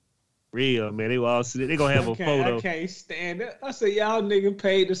 Real, man. They were all sitting. They gonna have a photo. I can't stand it. I said, y'all niggas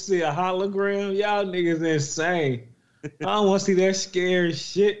paid to see a hologram. Y'all niggas insane. I don't want to see that scary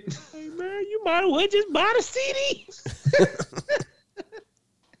shit. Hey, man, you might as well just buy the CD.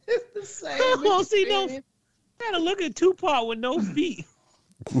 It's the same. I don't see no. Gotta look at Tupac with no feet.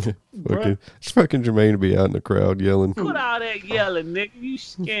 It's fucking Jermaine to be out in the crowd yelling. Put all that yelling, nigga. You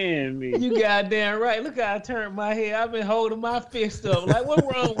scaring me. You goddamn right. Look how I turned my head. I've been holding my fist up. Like, what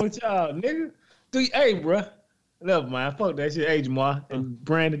wrong with y'all, nigga? Hey, bro. Never mind. Fuck that shit. Hey, Jamal. And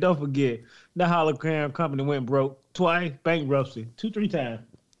Brandon, don't forget. The hologram company went broke twice. Bankruptcy. 2-3 times.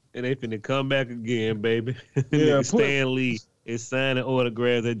 And they finna come back again, baby. Yeah, Stan Lee is signing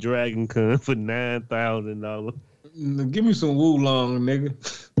autographs at Dragon Con for $9,000. Give me some Wulong,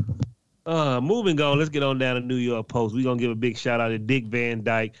 nigga. Moving on, let's get on down to New York Post. We're going to give a big shout out to Dick Van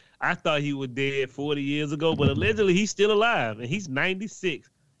Dyke. I thought he was dead 40 years ago, but allegedly he's still alive, and he's 96,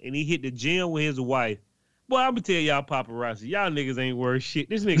 and he hit the gym with his wife. Boy, I'm going to tell y'all paparazzi, y'all niggas ain't worth shit.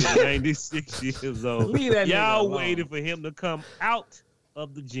 This nigga's 96 years old. Y'all waited for him to come out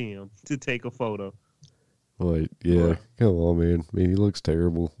of the gym to take a photo. Like, yeah, come on, man. I mean, he looks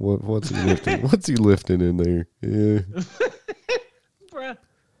terrible. What's he lifting? What's he lifting in there? Yeah. Bruh,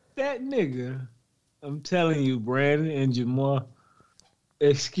 that nigga, I'm telling you, Brandon and Jamal,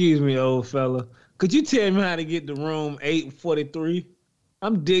 excuse me, old fella. Could you tell me how to get to room 843?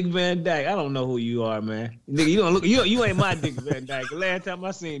 I'm Dick Van Dyke. I don't know who you are, man. Nigga, you don't look. You ain't my Dick Van Dyke. The last time I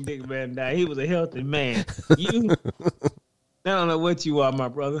seen Dick Van Dyke, he was a healthy man. I don't know what you are, my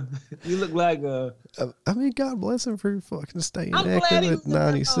brother. You look like a. I mean, God bless him for fucking staying active at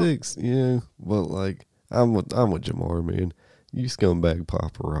 96. Yeah, but like, I'm with Jamar, man. You scumbag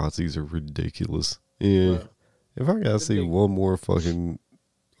paparazzis are ridiculous. Yeah, right. If I gotta see one more fucking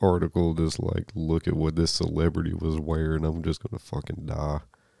article, just like look at what this celebrity was wearing, I'm just gonna fucking die.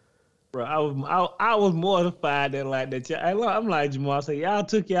 Bro, I was mortified that like that. I'm like Jamal. I said, y'all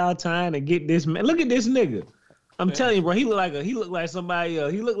took y'all time to get this man. Look at this nigga. I'm telling you, bro. He looked like somebody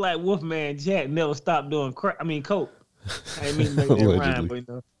else. He looked like Wolfman Jack. Never stopped doing coke. I mean make that rhyme, but you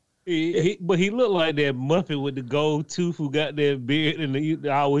know. But he looked like that Muppet with the gold tooth who got that beard and he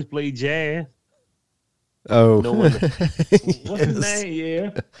always played jazz. Oh, no one, what's his name?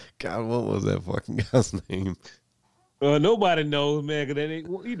 Yeah. God, what was that fucking guy's name? Nobody knows, man. Cause they,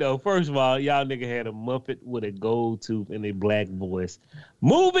 you know, first of all, y'all nigga had a Muppet with a gold tooth and a black voice.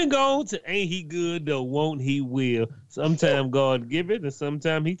 Moving on to Ain't He Good Though, Won't He Will. Sometimes God give it and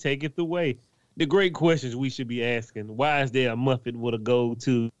sometimes he taketh away. The great questions we should be asking. Why is there a Muppet with a gold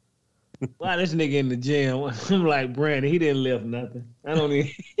tooth? Why this nigga in the gym? I'm like, Brandon, he didn't lift nothing. I don't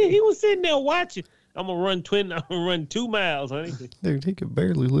even. He was sitting there watching. I'm gonna run 2 miles, honey. Dude, he could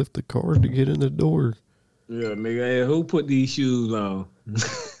barely lift the car to get in the door. Yeah, nigga, hey, who put these shoes on?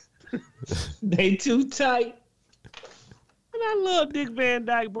 They too tight. And I love Dick Van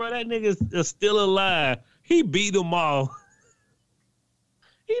Dyke, bro. That nigga's still alive. He beat them all.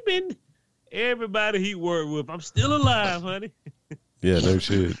 everybody he worked with. I'm still alive, honey. Yeah, no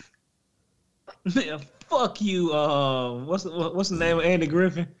shit. Man, fuck you. What's the name of Andy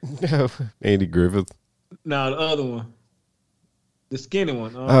Griffin? Andy Griffith. No, the other one. The skinny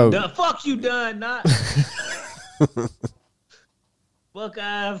one. Fuck you, Dunn. Not. Fuck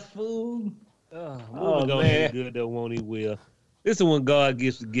ass fool. Moving on man. Good though, won't he will. This is when God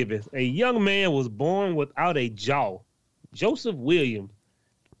gives forgiveness. A young man was born without a jaw. Joseph Williams.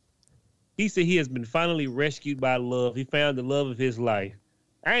 He said he has been finally rescued by love. He found the love of his life.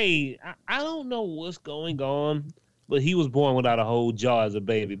 I don't know what's going on, but he was born without a whole jaw as a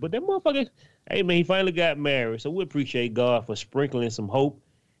baby. But that motherfucker, hey man, he finally got married. So we appreciate God for sprinkling some hope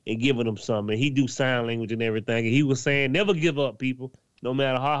and giving him something. He do sign language and everything. And he was saying, never give up, people. No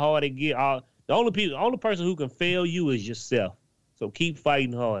matter how hard it get. The only person who can fail you is yourself. So keep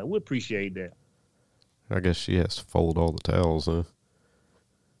fighting hard. We appreciate that. I guess she has to fold all the towels, huh?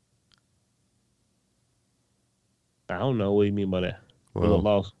 I don't know what you mean by that.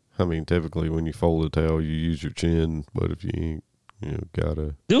 Well, I mean, typically when you fold a towel, you use your chin, but if you ain't,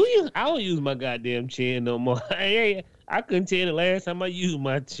 gotta. Do you? I don't use my goddamn chin no more. I couldn't tell the last time I used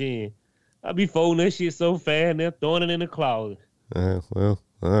my chin. I be folding that shit so fast and they're throwing it in the closet. Well,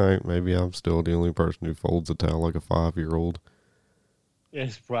 all right. Maybe I'm still the only person who folds a towel like a 5-year-old.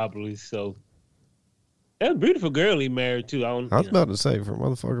 That's probably so. That's a beautiful girl he married too. I was about to say, for a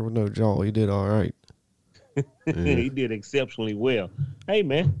motherfucker with no jaw, he did all right. Yeah. He did exceptionally well. Hey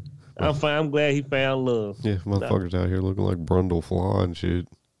man, I'm fine. I'm glad he found love. Yeah, motherfuckers out here looking like Brundle and shit.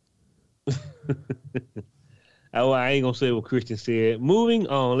 I ain't gonna say what Christian said. Moving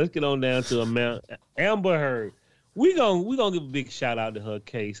on, let's get on down to Amber Heard. We gonna give a big shout out to her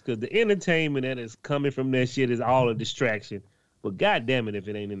case because the entertainment that is coming from that shit is all a distraction. But God damn it, if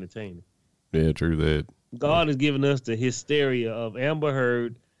it ain't entertaining. Yeah, true that. God has given us the hysteria of Amber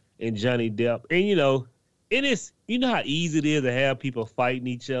Heard and Johnny Depp, and it is, how easy it is to have people fighting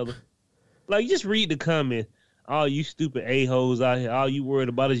each other. Like, just read the comment. All you stupid a-holes out here, all you worried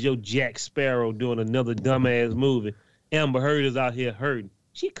about is your Jack Sparrow doing another dumbass movie. Amber Heard is out here hurting.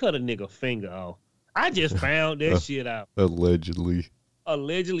 She cut a nigga finger off. I just found that shit out.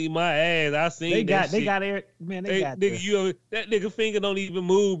 Allegedly, my ass. I seen that shit. They got Eric. Man, they got nigga, that nigga finger don't even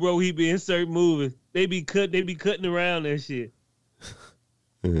move, bro. He be in certain movies. They be cutting around that shit.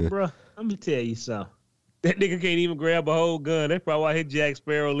 Bro, let me tell you something. That nigga can't even grab a whole gun. That's probably why his Jack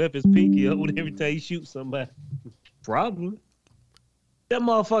Sparrow left his pinky up with every time he shoots somebody. Probably. That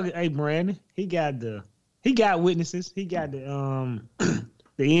motherfucker, hey Brandon, he got witnesses. He got the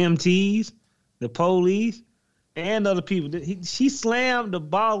EMTs, the police, and other people. She slammed the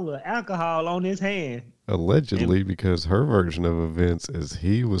bottle of alcohol on his hand. Allegedly, because her version of events is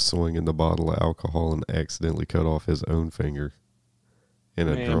he was swinging the bottle of alcohol and accidentally cut off his own finger in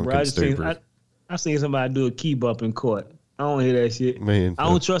a drunken stupor. I seen somebody do a key bump in court. I don't hear that shit. Man, I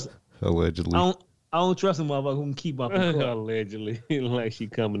don't trust. Allegedly, I don't trust a motherfucker who can key bump in court. Allegedly, like she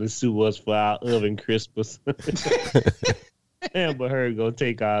coming to sue us for our oven crispers. Amber Heard gonna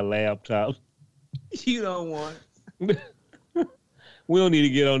take our laptops. You don't want. We don't need to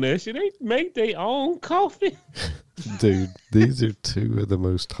get on that shit. They make their own coffee. Dude, these are two of the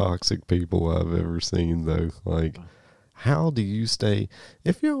most toxic people I've ever seen, though. Like, how do you stay?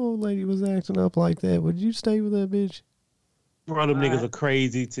 If your old lady was acting up like that, would you stay with that bitch? Bro, them niggas are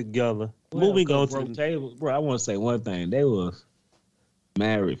crazy together. Moving on to table. Bro, I want to say one thing. They was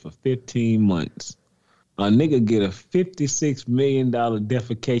married for 15 months. A nigga get a $56 million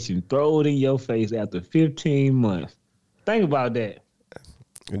defecation thrown in your face after 15 months. Think about that.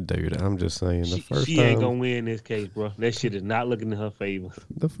 Dude, I'm just saying she ain't gonna win this case, bro. That shit is not looking in her favor.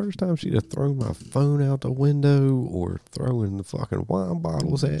 The first time she'd have thrown my phone out the window or throwing the fucking wine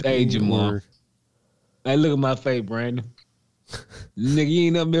bottles at me. Jamal. Hey, look at my face, Brandon. Nigga, you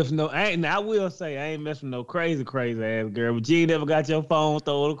ain't never messing no. I will say I ain't messing with no crazy ass girl, but you ain't never got your phone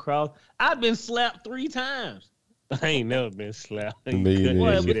thrown across. I've been slapped 3 times. I ain't never been slapped.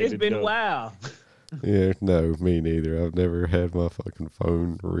 It's been wild. Yeah, no, me neither. I've never had my fucking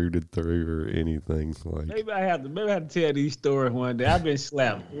phone rooted through or anything like. Maybe I have to tell these stories one day. I've been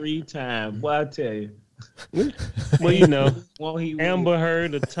slapped 3 times. Boy, I tell you. Well, Amber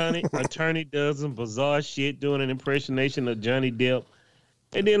Heard, attorney does some bizarre shit doing an impersonation of Johnny Depp.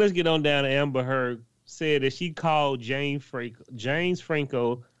 And then let's get on down to Amber Heard said that she called James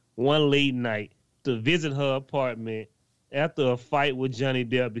Franco one late night to visit her apartment after a fight with Johnny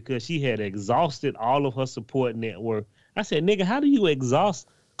Depp because she had exhausted all of her support network. I said, nigga, how do you exhaust?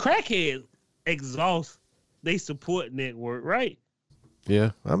 Crackheads exhaust they support network, right?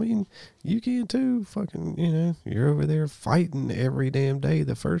 Yeah, I mean, you can too. Fucking, you're over there fighting every damn day.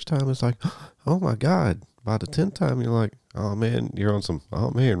 The first time it's like, oh my God. By the 10th time, you're like, oh man, you're on some,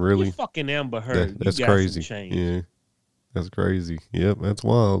 oh man, really? You fucking Amber Heard. That's you got crazy. Some change. Yeah, that's crazy. Yep, that's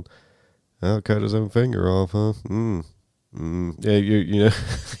wild. I'll cut his own finger off, huh? Yeah, you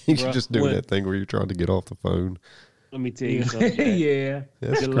you're just doing that thing where you're trying to get off the phone. Let me tell you something. Yeah.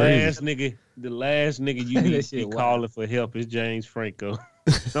 That's the crazy. last nigga you need to be calling for help is James Franco.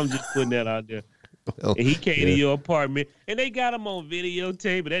 I'm just putting that out there. Well, and he came to your apartment, and they got him on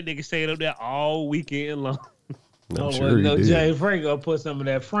videotape, but that nigga stayed up there all weekend long. I'm sure he did. James Franco put some of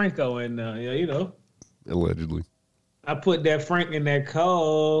that Franco in there, Allegedly. I put that Frank in that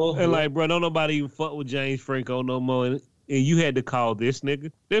call. And like, bro, don't nobody even fuck with James Franco no more. And you had to call this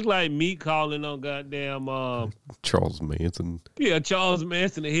nigga. It's like me calling on goddamn Charles Manson. Yeah, Charles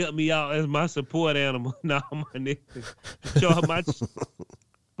Manson to help me out as my support animal. Nah, my nigga.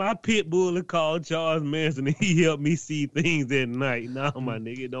 My pit bull is called Charles Manson, and he helped me see things at night. Nah, my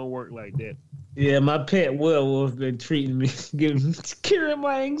nigga, it don't work like that. Yeah, my pet werewolf been treating me, curing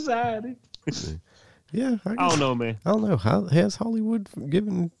my anxiety. Yeah, I don't know, man. I don't know. How has Hollywood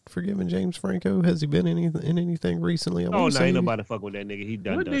forgiven James Franco? Has he been in anything recently? Ain't nobody fuck with that nigga. He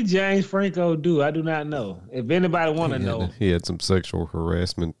done. What did James Franco do? I do not know. If anybody want to know, he had some sexual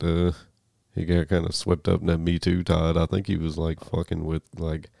harassment. He got kind of swept up in that Me Too tide. I think he was like fucking with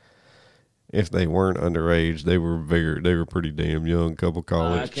like, if they weren't underage, they were pretty damn young, couple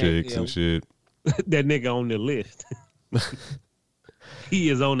college chicks and shit. That nigga on the list. He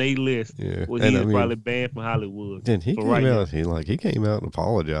is on a list. Yeah. Well, he is probably banned from Hollywood. Then he came out. He came out and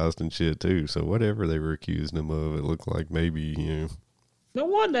apologized and shit too. So whatever they were accusing him of, it looked like maybe No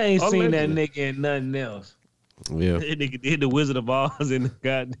wonder I ain't seen that nigga in nothing else. Yeah. That nigga did the Wizard of Oz in the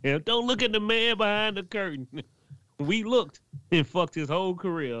goddamn. Don't look at the man behind the curtain. We looked and fucked his whole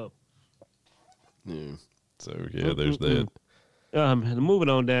career up. Yeah. So yeah, there's that. Moving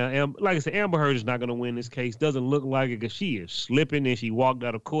on down. Like I said, Amber Heard is not going to win this case. Doesn't look like it because she is slipping, and she walked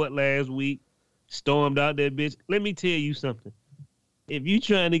out of court last week, stormed out that bitch. Let me tell you something. If you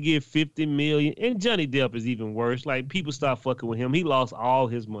trying to get $50 million, and Johnny Depp is even worse. Like, people start fucking with him. He lost all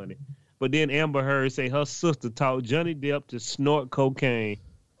his money. But then Amber Heard say her sister taught Johnny Depp to snort cocaine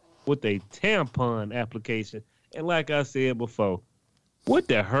with a tampon application. And like I said before, what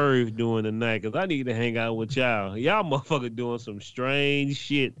the Heard doing tonight? Because I need to hang out with y'all. Y'all motherfucker doing some strange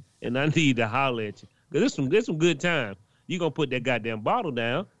shit, and I need to holler at you. Because there's some good time. You going to put that goddamn bottle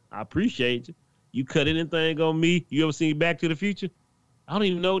down. I appreciate you. You cut anything on me. You ever seen Back to the Future? I don't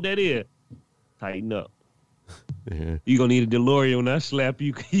even know what that is. Tighten up. Yeah. You going to need a DeLorean when I slap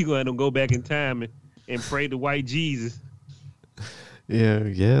you. You going to go back in time and pray to white Jesus. Yeah.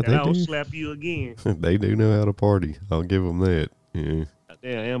 And I don't slap you again. They do know how to party. I'll give them that. Yeah.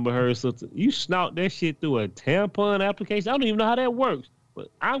 Damn, Amber Heard sister. You snout that shit through a tampon application. I don't even know how that works, but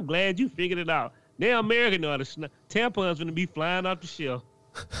I'm glad you figured it out. Now America know how to snout. Tampons gonna be flying off the shelf.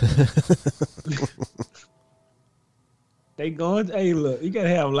 They going. Hey, look, you gotta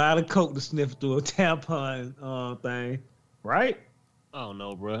have a lot of coke to sniff through a tampon thing, right? I don't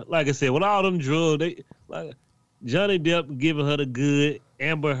know, bro. Like I said, with all them drugs, Johnny Depp giving her the good.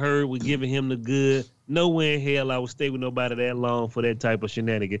 Amber Heard was giving him the good. Nowhere in hell I would stay with nobody that long for that type of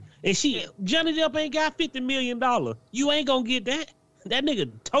shenanigan. And Johnny Depp ain't got $50 million. You ain't gonna get that. That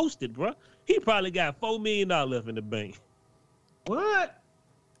nigga toasted, bro. He probably got $4 million left in the bank. What?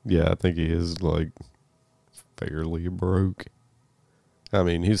 Yeah, I think he is like fairly broke. I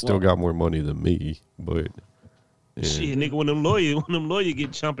mean, he's still got more money than me, but yeah. Shit, nigga, when them lawyers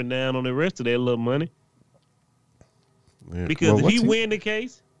get chomping down on the rest of that little money. Yeah. Because if he win the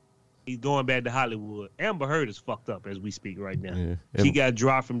case, he's going back to Hollywood. Amber Heard is fucked up as we speak right now. Yeah. She got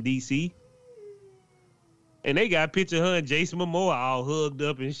dropped from D.C. And they got a picture of her and Jason Momoa all hugged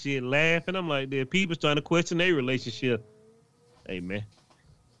up and shit, laughing. I'm like, there people's trying to question their relationship. Hey, man.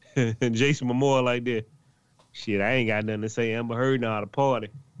 And Jason Momoa like that. Shit, I ain't got nothing to say. Amber Heard know how to party.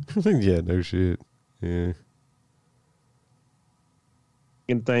 Yeah, no shit. Yeah.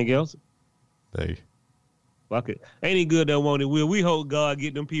 Anything else? Hey. Fuck it. Ain't he good that won't it will. We hope God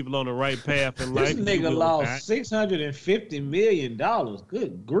get them people on the right path in life. This nigga lost $650 million.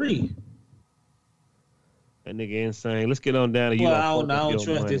 Good grief. That nigga insane. Let's get on down to you. Well, I don't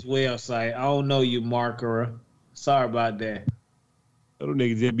trust this website. I don't know you, marketer. Sorry about that. Them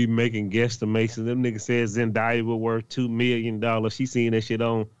niggas just be making guesstimations. Them niggas said Zendaya was worth $2 million. She seen that shit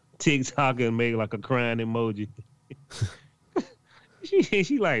on TikTok and made like a crying emoji.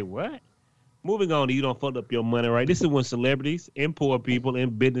 She like, what? Moving on to you don't fuck up your money, right? This is when celebrities and poor people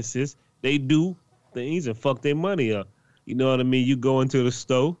and businesses, they do things and fuck their money up. You know what I mean? You go into the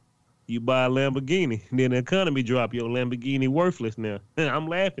store, you buy a Lamborghini, and then the economy drop, your Lamborghini worthless now. I'm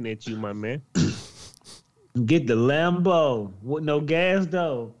laughing at you, my man. Get the Lambo with no gas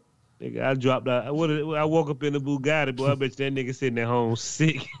though. Nigga, I dropped out. I woke up in the Bugatti, boy. I bet you that nigga sitting at home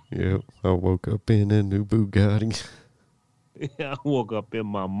sick. Yep, I woke up in a new Bugatti. I woke up in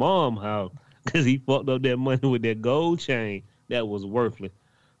my mom's house because he fucked up that money with that gold chain that was worthless.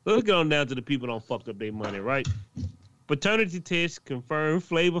 So let's get on down to the people that don't fucked up their money, right? Paternity test confirmed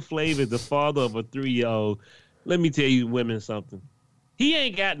Flavor Flav is the father of a 3-year-old. Let me tell you women something. He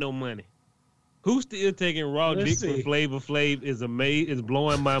ain't got no money. Who's still taking raw dick from Flavor Flav is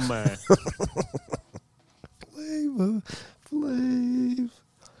blowing my mind. Flavor Flav.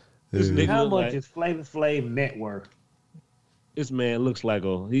 How much is Flavor Flav net worth? This man looks like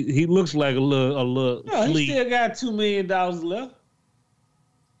he looks like a little No, flea. he still got $2 million left.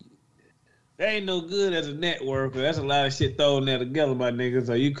 That ain't no good as a network. That's a lot of shit thrown there together, my nigga.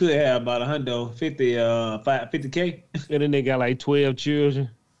 So you could have about 50K. And then they got like 12 children.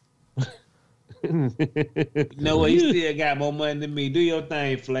 You know what? You still got more money than me. Do your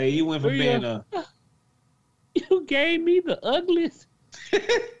thing, Flay. You went from being a... You gave me the ugliest.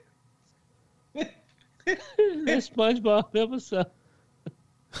 That SpongeBob episode.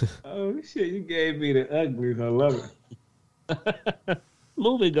 Oh, shit. You gave me the ugliest. I love it.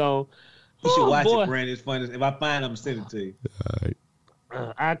 Moving on. You should watch it, Brandon. It's funny. If I find it, I'm sending it to you. All right.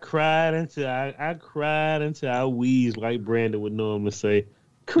 I cried until I wheezed, like Brandon would normally say.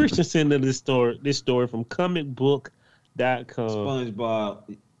 Christian sent in this story from comicbook.com.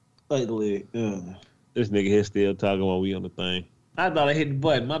 SpongeBob ugly. This nigga here still talking while we on the thing. I thought I hit the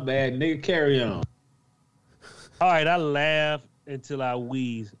button. My bad, nigga. Carry on. All right, I laughed until I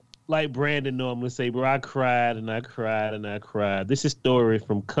wheezed. Like Brandon normally say, bro, I cried and I cried and I cried. This is a story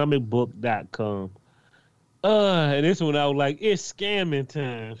from comicbook.com. And this one I was like, it's scamming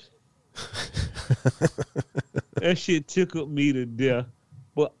times. That shit tickled me to death.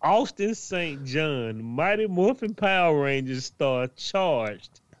 But Austin St. John, Mighty Morphin Power Rangers star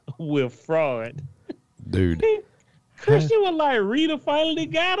charged with fraud. Dude. Christian was like, Rita finally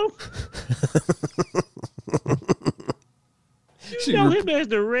got him. You know him as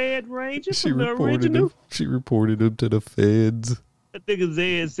the Red Ranger from the original? She reported him to the feds. That nigga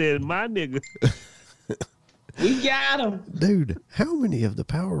Zed said, my nigga. We got him. Dude, how many of the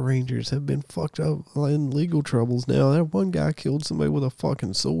Power Rangers have been fucked up in legal troubles now? That one guy killed somebody with a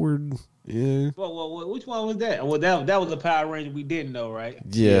fucking sword. Yeah. Well, which one was that? Well, that was the Power Ranger we didn't know, right?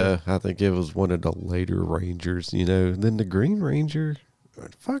 Yeah, I think it was one of the later Rangers, you know. Then the Green Ranger,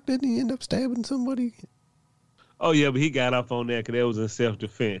 fuck, didn't he end up stabbing somebody? Oh, yeah, but he got off on that because that was in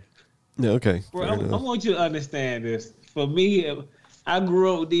self-defense. Yeah, okay. Bro, I want you to understand this. For me, I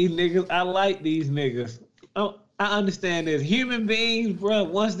grew up with these niggas. I like these niggas. I understand this. Human beings, bro,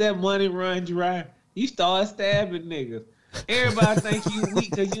 once that money run dry, you start stabbing niggas. Everybody think you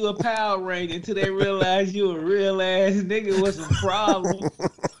weak because you a Power Ranger until they realize you a real ass nigga with some problems.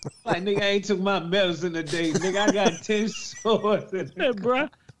 Like, nigga, I ain't took my medicine today. Nigga, I got 10 swords. Hey, bro.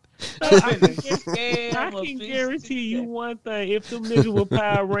 I can guarantee you one thing. If them niggas were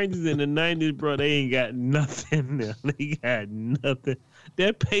Power Rangers in the 90s, bro, they ain't got nothing now. They got nothing.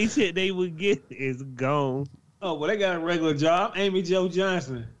 That paycheck they would get is gone. Oh, well, they got a regular job. Amy Jo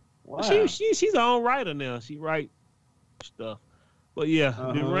Johnson. Wow. She's on writer now. She write stuff. But yeah,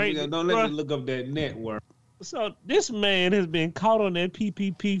 don't let me look up that network. So this man has been caught on that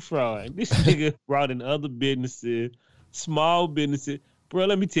PPP fraud. This nigga brought in other businesses, small businesses. Bro,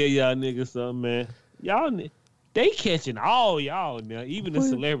 let me tell y'all niggas something, man. Y'all, they catching all y'all now, even the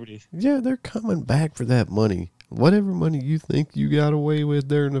celebrities. Yeah, they're coming back for that money. Whatever money you think you got away with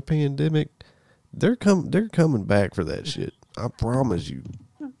during the pandemic, they're coming back for that shit. I promise you.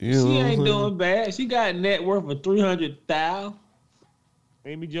 She ain't doing bad. She got a net worth of $300,000.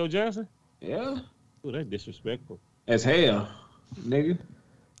 Amy Jo Johnson? Yeah. Ooh, that's disrespectful. As hell, nigga.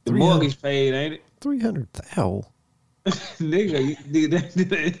 The mortgage paid, ain't it? $300,000. Nigga,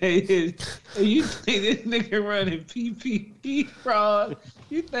 you think this nigga running PPP fraud?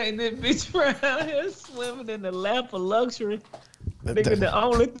 You think this bitch around here swimming in the lap of luxury? Nigga, the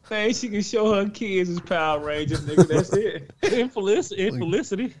only thing she can show her kids is Power Rangers, nigga. That's it.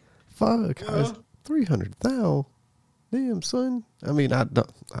 Infelicity. Fuck. $300,000. Damn, son. I mean, I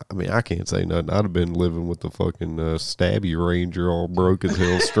can't say nothing. I'd have been living with the fucking Stabby Ranger all broke as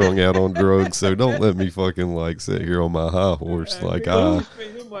hell, strung out on drugs. So don't let me fucking like sit here on my high horse like spend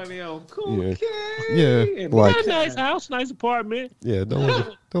your money on cocaine. Yeah, like nice house, nice apartment. Yeah,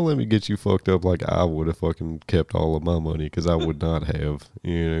 don't let me get you fucked up like I would have fucking kept all of my money because I would not have.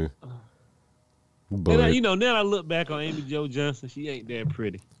 You know. But now I look back on Amy Jo Johnson. She ain't that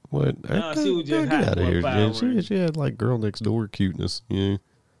pretty. What? No, she was just get hot out of here. for She had like girl next door cuteness. Yeah.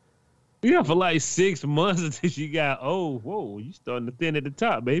 Yeah, for like 6 months until she got whoa, you starting to thin at the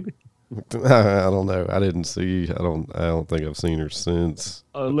top, baby. I don't know. I didn't see. I don't think I've seen her since.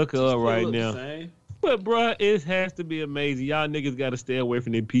 Oh, look her up right now. Same. But bruh, it has to be amazing. Y'all niggas got to stay away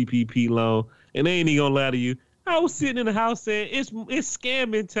from the PPP loan. And they ain't even gonna lie to you. I was sitting in the house saying it's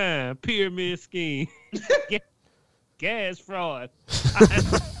scamming time, pyramid scheme, gas fraud.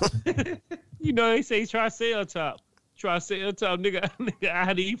 They say Triceratops, nigga,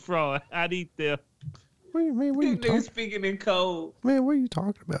 ID fraud, ID theft. What do you mean? What are you Nigga speaking in code. Man, what are you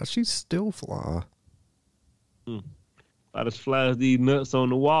talking about? She's still fly. I just flies these nuts on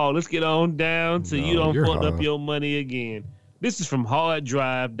the wall. Let's get on down so you don't fuck up high. your money again. This is from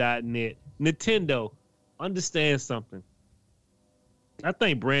harddrive.net. Nintendo, understand something. I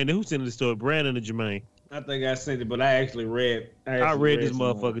think Brandon, who sent the story? Brandon or Jermaine? I think I sent it, but I actually read. I read this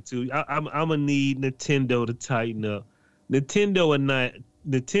motherfucker too. I'm gonna need Nintendo to tighten up. Nintendo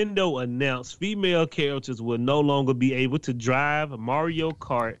announced female characters will no longer be able to drive Mario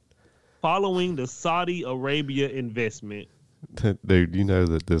Kart following the Saudi Arabia investment. Dude, you know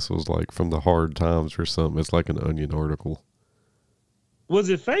that this was like from the Hard Times or something. It's like an Onion article. Was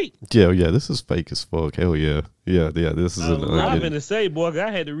it fake? Yeah, this is fake as fuck. Hell yeah. Yeah, this is an Onion. I'm gonna say, boy,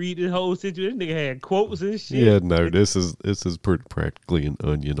 I had to read this whole situation. This nigga had quotes and shit. Yeah, no, this is pretty practically an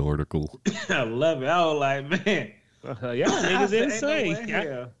Onion article. I love it. I was like, man. Y'all niggas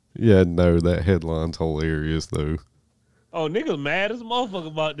insane. Yeah, no, that headline's hilarious though. Oh, niggas mad as a motherfucker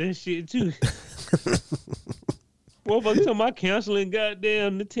about this shit too. Motherfucker talking about canceling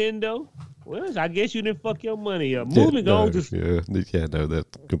goddamn Nintendo. Well, I guess you didn't fuck your money up. Moving on to no,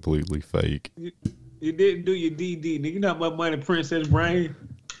 that's completely fake. You didn't do your DD, nigga. You know how much money Princess Brain?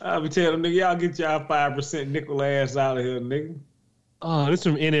 I'll be telling them, nigga, y'all get y'all 5% nickel ass out of here, nigga. Oh, this is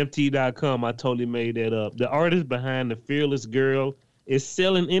from NFT.com. I totally made that up. The artist behind The Fearless Girl is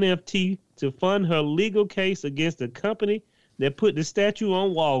selling NFT to fund her legal case against the company that put the statue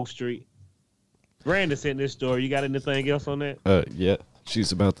on Wall Street. Brandon sent this story. You got anything else on that? Yeah.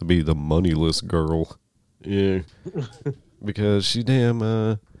 She's about to be the moneyless girl. Yeah. Because she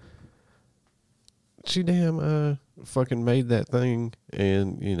damn fucking made that thing,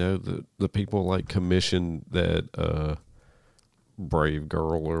 and the people like commissioned that Brave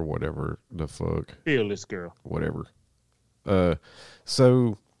Girl or whatever the fuck. Fearless Girl. Whatever.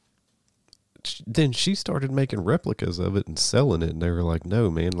 So then she started making replicas of it and selling it, and they were like, no,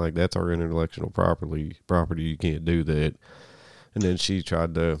 man, like that's our intellectual property. You can't do that. And then she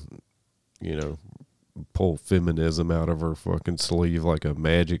tried to, pull feminism out of her fucking sleeve like a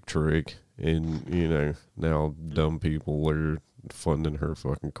magic trick. And, now dumb people are funding her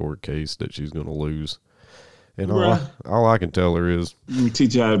fucking court case that she's going to lose. And all I can tell her is, let me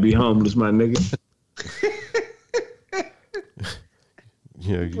teach you how to be homeless, my nigga.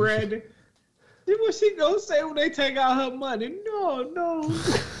 Brandon, what she gonna say when they take out her money? No.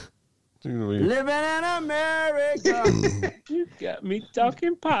 Living in America. You got me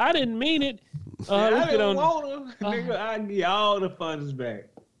talking pot. I didn't mean it. I didn't want her. Nigga, I can get all the funds back.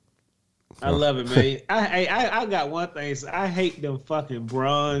 I love it, man. I got one thing. So I hate them fucking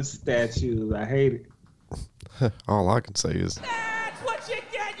bronze statues. I hate it. All I can say is, That's what you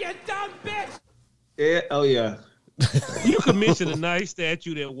get, you dumb bitch. Yeah. Oh yeah. You commissioned a nice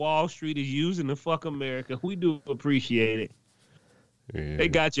statue that Wall Street is using to fuck America. We do appreciate it. yeah, They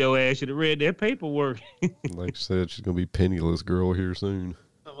got your ass. Should have read their paperwork. like she said, she's going to be penniless girl here soon.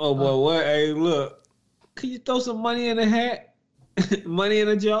 Oh boy, what? Hey, look. Can you throw some money in a hat? Money in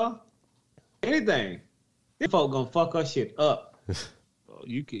a jar? Anything. These folk gonna fuck her shit up.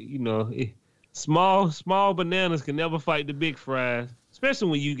 You can, small bananas can never fight the big fries, especially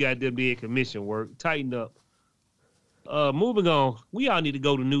when you got them big commission work. Tighten up. Moving on. We all need to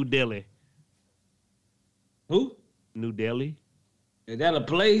go to New Delhi. Who? New Delhi. Is that a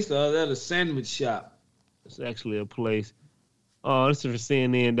place or is that a sandwich shop? It's actually a place. This is for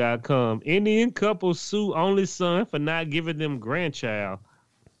CNN.com. Indian couple sue only son for not giving them grandchild.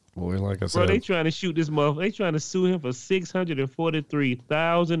 Boy, like I said, Bro, they trying to shoot this motherfucker. They trying to sue him for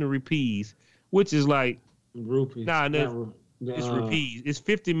 643,000 rupees, which is like rupees. Nah, no, it's rupees. It's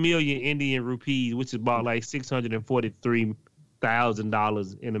 50 million Indian rupees, which is about like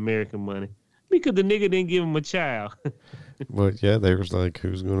 $643,000 in American money. Because the nigga didn't give him a child. But yeah, they was like,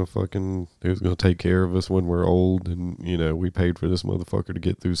 who's gonna take care of us when we're old? And we paid for this motherfucker to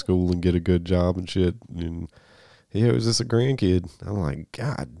get through school and get a good job and shit. And it was just a grandkid. I'm like,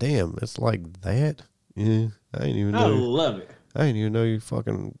 God damn, it's like that. Yeah, I ain't even know. I love it. I didn't even know you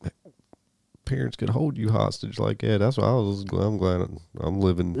fucking parents could hold you hostage like that. That's why I'm glad I'm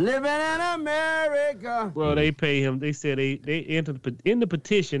living in America. Well, they pay him. They said they entered in the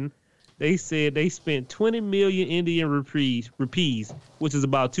petition. They said they spent 20 million Indian rupees, which is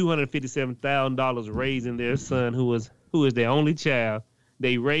about $257,000, raising their son, who is their only child.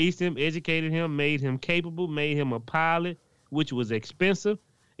 They raised him, educated him, made him capable, made him a pilot, which was expensive,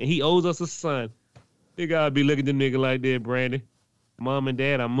 and he owes us a son. They gotta be looking at the nigga like that, Brandon. Mom and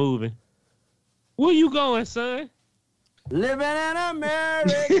Dad, I'm moving. Where you going, son? Living in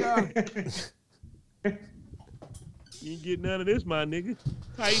America. You ain't get none of this, my nigga.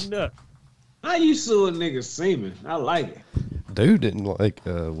 Tighten up. How you suing niggas semen? I like it. Dude didn't like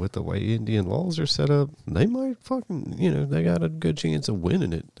with the way Indian laws are set up. They might fucking, they got a good chance of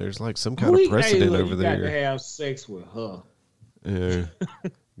winning it. There's like some kind of precedent over there. You got to have sex with her. Yeah,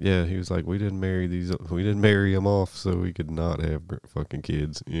 yeah. He was like, we didn't marry them off so we could not have fucking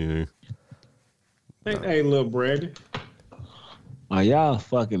kids. Hey, little Brandon. Are y'all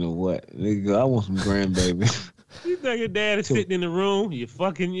fucking or what? Nigga, I want some grandbabies. You think your dad is sitting in the room? You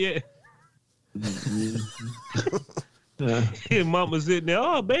fucking yet? His mama sitting there.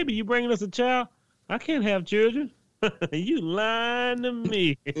 Oh, baby, you bringing us a child? I can't have children. You lying to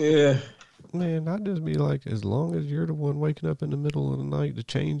me. Yeah. Man, I'd just be like, as long as you're the one waking up in the middle of the night to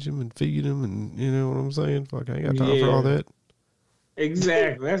change him and feed him, and you know what I'm saying? Fuck, I ain't got time for all that.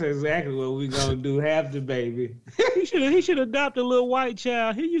 Exactly. That's exactly what we gonna do. Have the baby. He should adopt a little white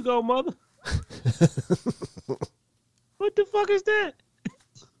child. Here you go, mother. What the fuck is that?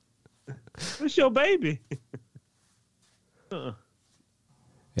 What's your baby?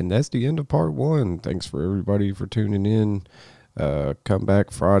 And that's the end of part 1. Thanks for everybody for tuning in. Come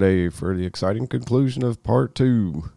back Friday for the exciting conclusion of part 2.